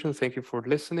presentation. Thank you for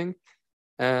listening,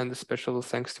 and a special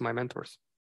thanks to my mentors.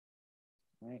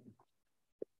 Right.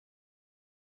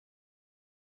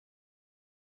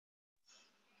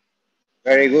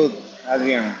 Very good,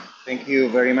 Adrian. Thank you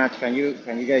very much. Can you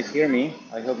guys hear me?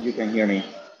 I hope you can hear me.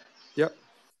 Yep.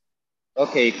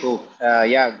 Okay, cool.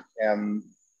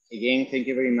 Again, thank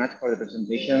you very much for the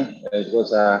presentation. It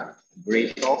was a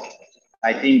great talk.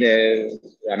 I think the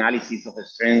analysis of the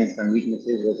strengths and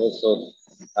weaknesses was also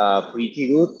pretty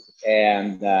good,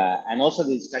 and also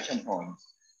the discussion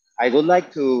points. I would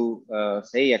like to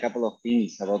say a couple of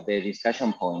things about the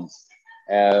discussion points.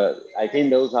 I think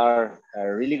those are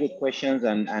really good questions,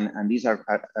 and these are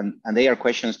and they are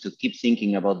questions to keep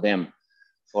thinking about them.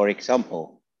 For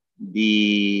example,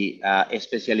 the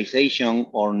specialization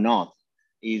or not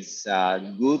is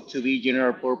good to be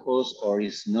general purpose or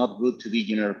is not good to be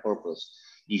general purpose.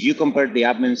 If you compare the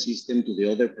AppMem system to the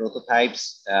other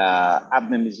prototypes,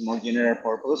 AppMem is more general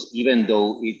purpose, even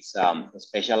though it's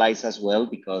specialized as well,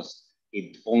 because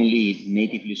it only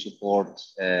natively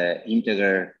supports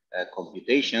integer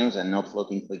computations and not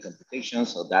floating point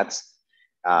computations. So that's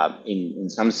in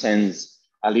some sense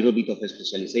a little bit of a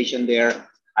specialization there.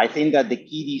 I think that the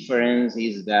key difference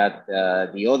is that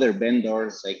the other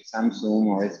vendors like Samsung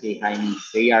or SK Hynix,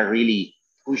 they are really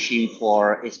pushing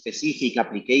for specific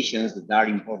applications that are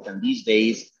important these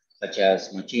days, such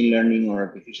as machine learning or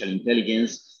artificial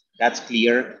intelligence. That's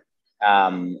clear.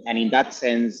 And in that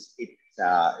sense,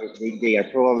 they are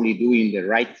probably doing the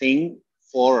right thing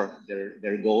for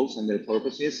their goals and their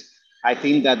purposes. I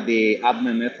think that the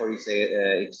AppMem effort is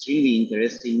extremely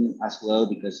interesting as well,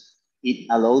 because it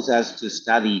allows us to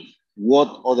study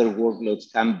what other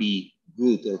workloads can be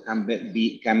good or can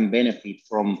benefit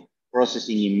from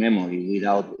processing in memory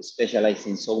without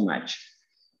specializing so much.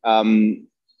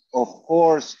 Of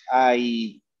course,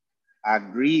 I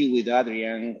agree with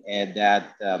Adrian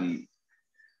that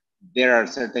there are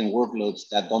certain workloads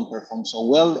that don't perform so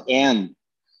well, and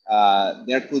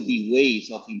there could be ways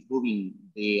of improving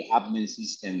the AppMem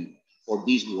system for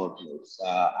these workloads.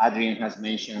 Adrian has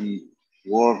mentioned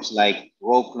works like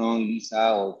Rocron,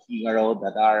 Lisa, or Figaro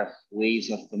that are ways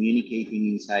of communicating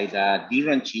inside a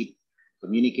DRAM chip,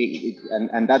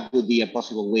 and that would be a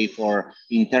possible way for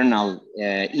internal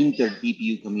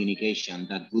inter-DPU communication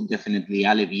that would definitely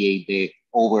alleviate the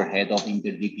overhead of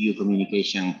inter-DPU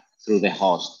communication through the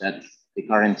host that the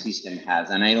current system has.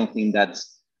 And I don't think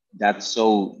that's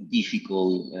so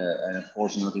difficult and of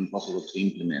course not impossible to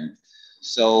implement.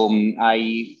 So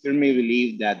I firmly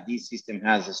believe that this system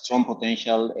has a strong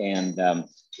potential, and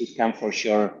it can for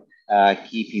sure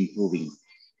keep improving.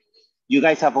 You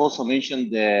guys have also mentioned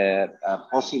the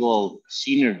possible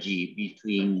synergy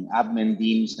between AppMem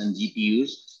DIMMs and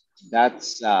GPUs.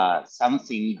 That's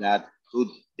something that could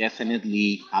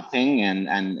definitely happen,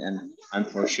 and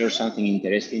for sure something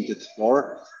interesting to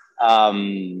explore.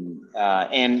 And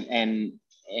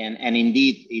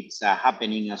indeed, it's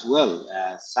happening as well.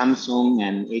 Samsung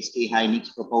and SK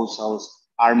Hynix proposals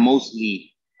are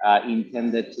mostly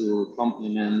intended to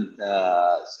complement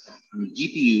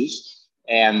GPUs.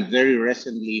 And very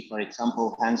recently, for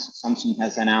example, Samsung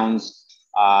has announced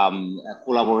a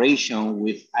collaboration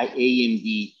with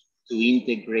AMD to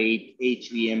integrate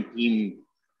HBM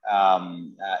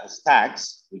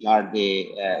stacks, which are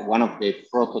one of the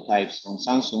prototypes from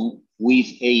Samsung, with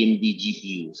AMD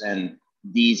GPUs. And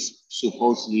these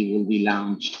supposedly will be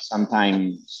launched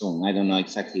sometime soon. I don't know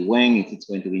exactly when, if it's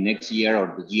going to be next year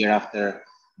or the year after,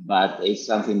 but it's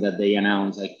something that they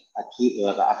announced like a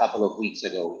couple of weeks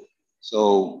ago.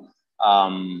 So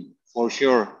for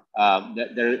sure,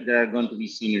 there are going to be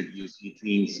synergies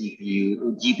between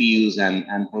GPUs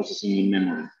and processing in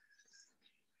memory,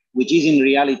 which is in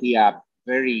reality a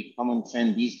very common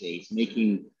trend these days,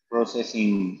 making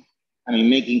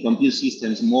compute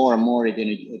systems more and more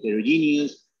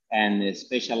heterogeneous and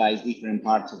specialize different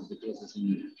parts of the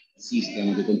processing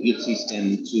system, the compute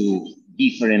system, to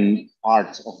different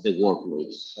parts of the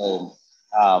workloads. So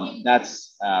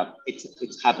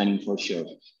it's happening for sure.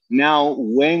 Now,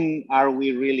 when are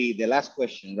we really, the last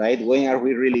question, right? When are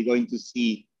we really going to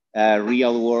see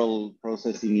real world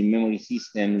processing in memory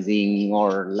systems in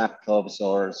our laptops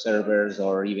or servers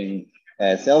or even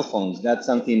cell phones? That's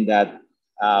something that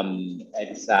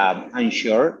It's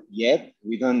unsure yet.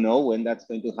 We don't know when that's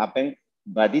going to happen,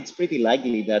 but it's pretty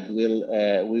likely that we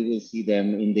will see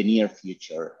them in the near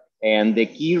future. And the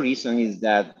key reason is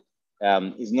that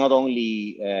it's not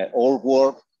only our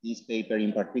work, this paper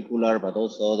in particular, but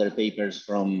also other papers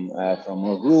from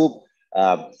our group,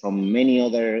 from many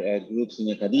other groups in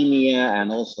academia,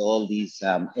 and also all these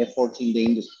efforts in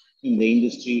the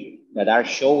industry that are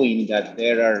showing that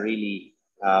there are really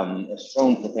a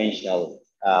strong potential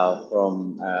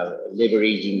from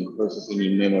leveraging processing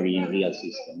in memory in real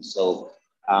systems. So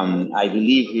I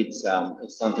believe it's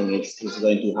something that's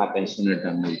going to happen sooner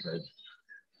than later.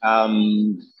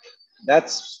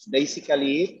 That's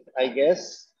basically it, I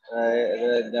guess,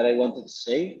 that I wanted to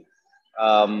say.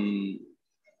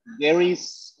 There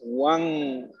is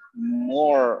one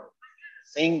more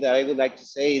thing that I would like to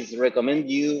say is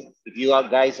recommend you, if you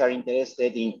guys are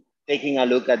interested in taking a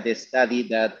look at the study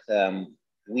that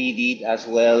we did as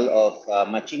well of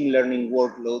machine learning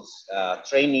workloads,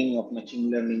 training of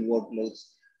machine learning workloads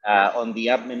on the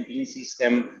AppMem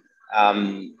system.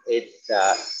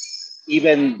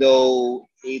 Even though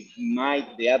the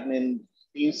AppMem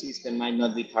system might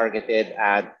not be targeted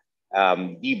at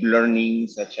deep learning,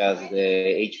 such as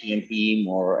the HPM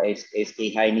or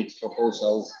SK Hynix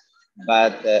proposals,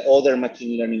 but other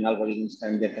machine learning algorithms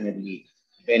can definitely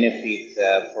benefit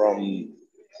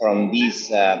from this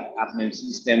AppMem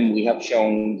system. We have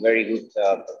shown very good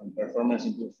performance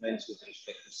improvements with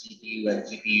respect to CPU and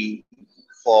GPU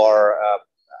for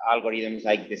algorithms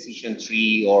like decision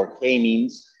tree or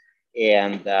k-means,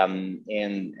 and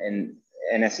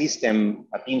a system,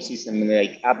 a team system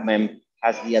like AppMem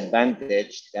has the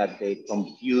advantage that the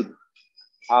compute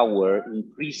power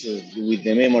increases with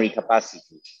the memory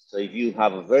capacity. So if you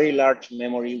have a very large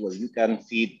memory where you can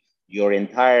feed your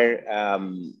entire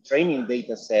training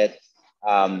data set,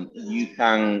 you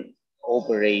can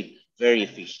operate very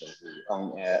efficiently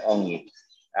on it.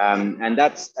 And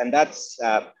that's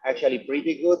actually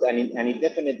pretty good, and it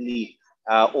definitely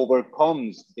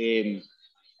overcomes the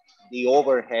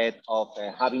overhead of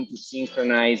having to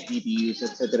synchronize DPUs,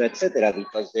 et cetera,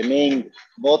 because the main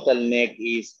bottleneck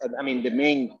is, the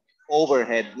main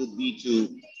overhead would be to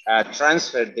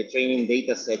transfer the training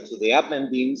data set to the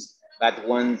AppMem beams, but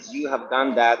once you have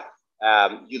done that,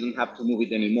 you don't have to move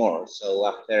it anymore. So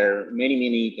after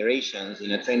many iterations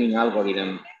in a training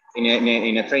algorithm,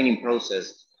 in a training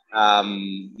process,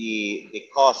 the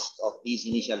cost of this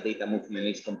initial data movement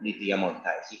is completely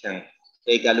amortized. You can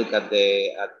take a look at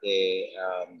the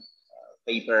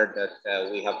paper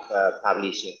that we have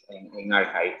published in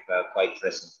arXiv quite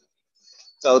recently.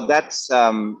 So that's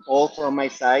all from my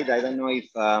side. I don't know if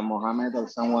Mohammed or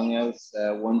someone else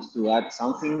wants to add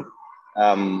something.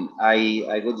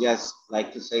 I would just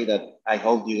like to say that I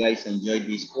hope you guys enjoyed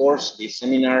this course, this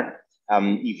seminar.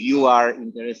 If you are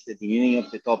interested in any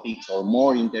of the topics or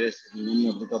more interested in any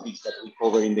of the topics that we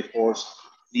cover in the course,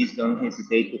 please don't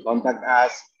hesitate to contact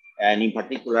us. And in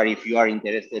particular, if you are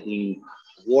interested in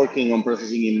working on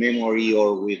processing in memory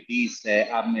or with this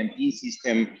AppMem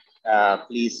system,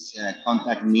 please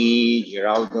contact me,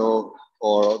 Geraldo,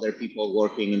 or other people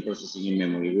working in processing in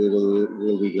memory.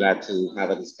 We'll be glad to have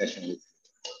a discussion with you.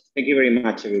 Thank you very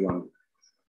much, everyone.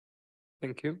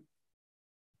 Thank you.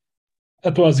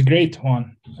 That was a great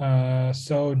one.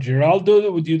 So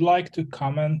Geraldo, would you like to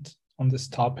comment on this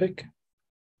topic?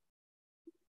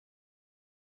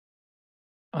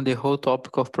 On the whole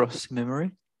topic of processing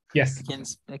memory? Yes.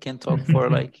 I can talk for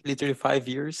like literally 5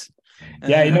 years.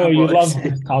 Yeah, I know you love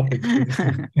this topic.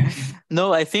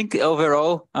 No, I think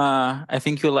overall, I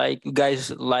think you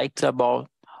guys liked about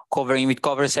covering. We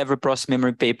covered several process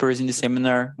memory papers in the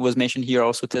seminar. Was mentioned here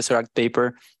also Tesseract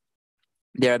paper.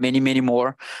 There are many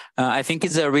more. I think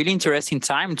it's a really interesting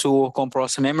time to work on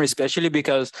process memory, especially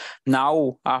because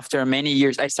now, after many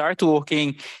years, I started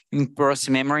working in process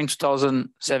memory in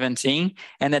 2017,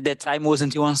 and at that time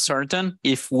wasn't even uncertain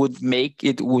if would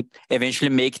eventually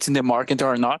make it in the market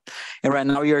or not. And right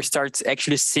now, you start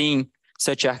actually seeing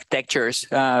such architectures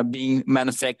being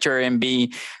manufactured and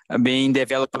being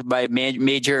developed by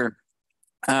major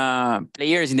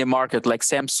players in the market, like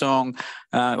Samsung.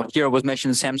 Here was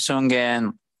mentioned Samsung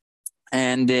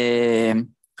and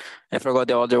I forgot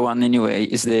the other one anyway.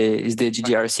 Is the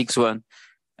GDR6 one.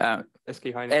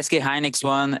 SK Hynix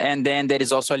one, and then there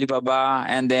is also Alibaba,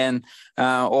 and then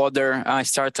other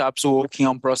startups working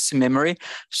on processing memory.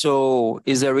 So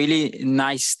it's a really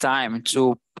nice time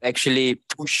to actually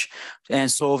push and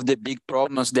solve the big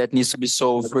problems that needs to be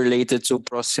solved related to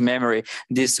processing memory.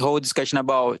 This whole discussion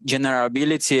about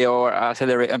generability or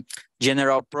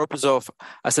general purpose of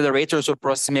accelerators of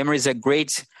processing memory is a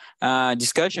great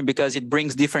discussion because it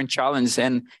brings different challenges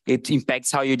and it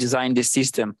impacts how you design the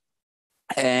system.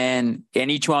 And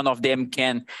each one of them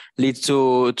can lead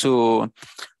to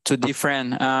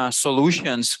different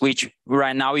solutions, which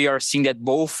right now we are seeing that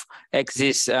both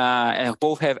exist,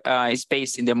 both have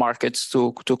space in the markets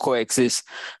to coexist.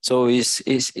 So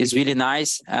it's really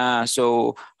nice.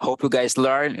 So hope you guys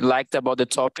liked about the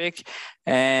topic,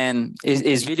 and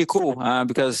it's really cool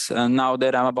because now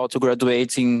that I'm about to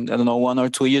graduate in, I don't know, 1 or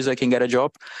 2 years, I can get a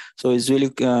job. So it's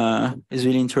really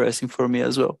interesting for me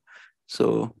as well.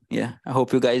 So yeah, I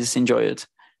hope you guys enjoy it.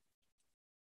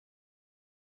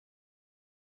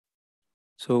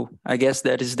 So I guess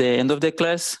that is the end of the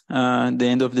class, the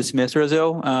end of the semester as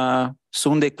well.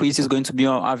 Soon the quiz is going to be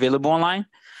available online.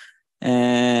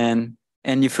 And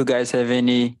if you guys have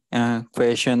any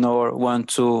question or want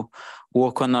to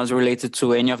work on us related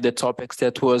to any of the topics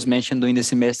that was mentioned during the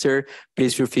semester,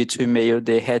 please feel free to email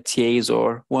the head TAs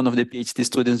or one of the PhD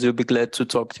students. We'll be glad to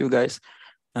talk to you guys.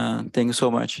 Thank you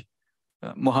so much.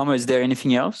 Mohammed, is there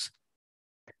anything else?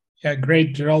 Yeah,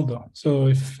 great, Geraldo. So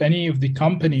if any of the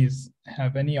companies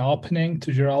have any opening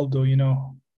to Geraldo, you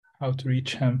know how to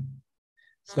reach him.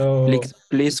 So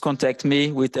please contact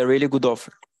me with a really good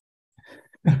offer.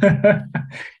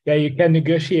 Yeah, you can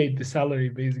negotiate the salary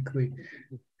basically.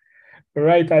 All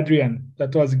right, Adrian,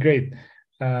 that was great.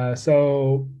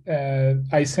 So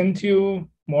I sent you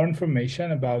more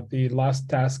information about the last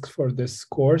tasks for this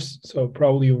course. So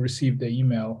probably you'll receive the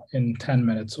email in 10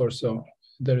 minutes or so.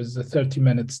 There is a 30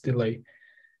 minutes delay.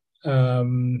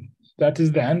 That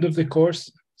is the end of the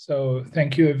course. So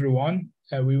thank you, everyone.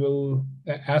 We will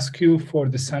ask you for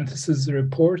the synthesis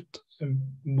report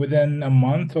within a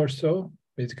month or so,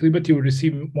 basically, but you will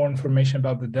receive more information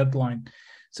about the deadline.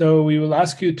 So we will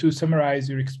ask you to summarize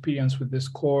your experience with this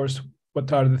course.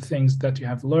 What are the things that you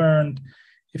have learned?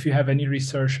 If you have any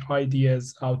research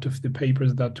ideas out of the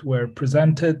papers that were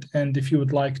presented, and if you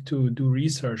would like to do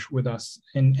research with us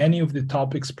in any of the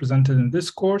topics presented in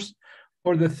this course,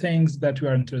 or the things that you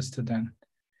are interested in.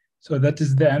 So that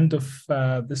is the end of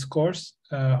this course.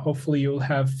 Hopefully you'll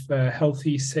have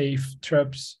healthy, safe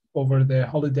trips over the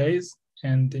holidays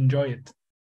and enjoy it.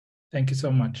 Thank you so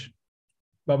much.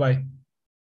 Bye-bye.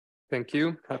 Thank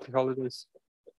you. Happy holidays.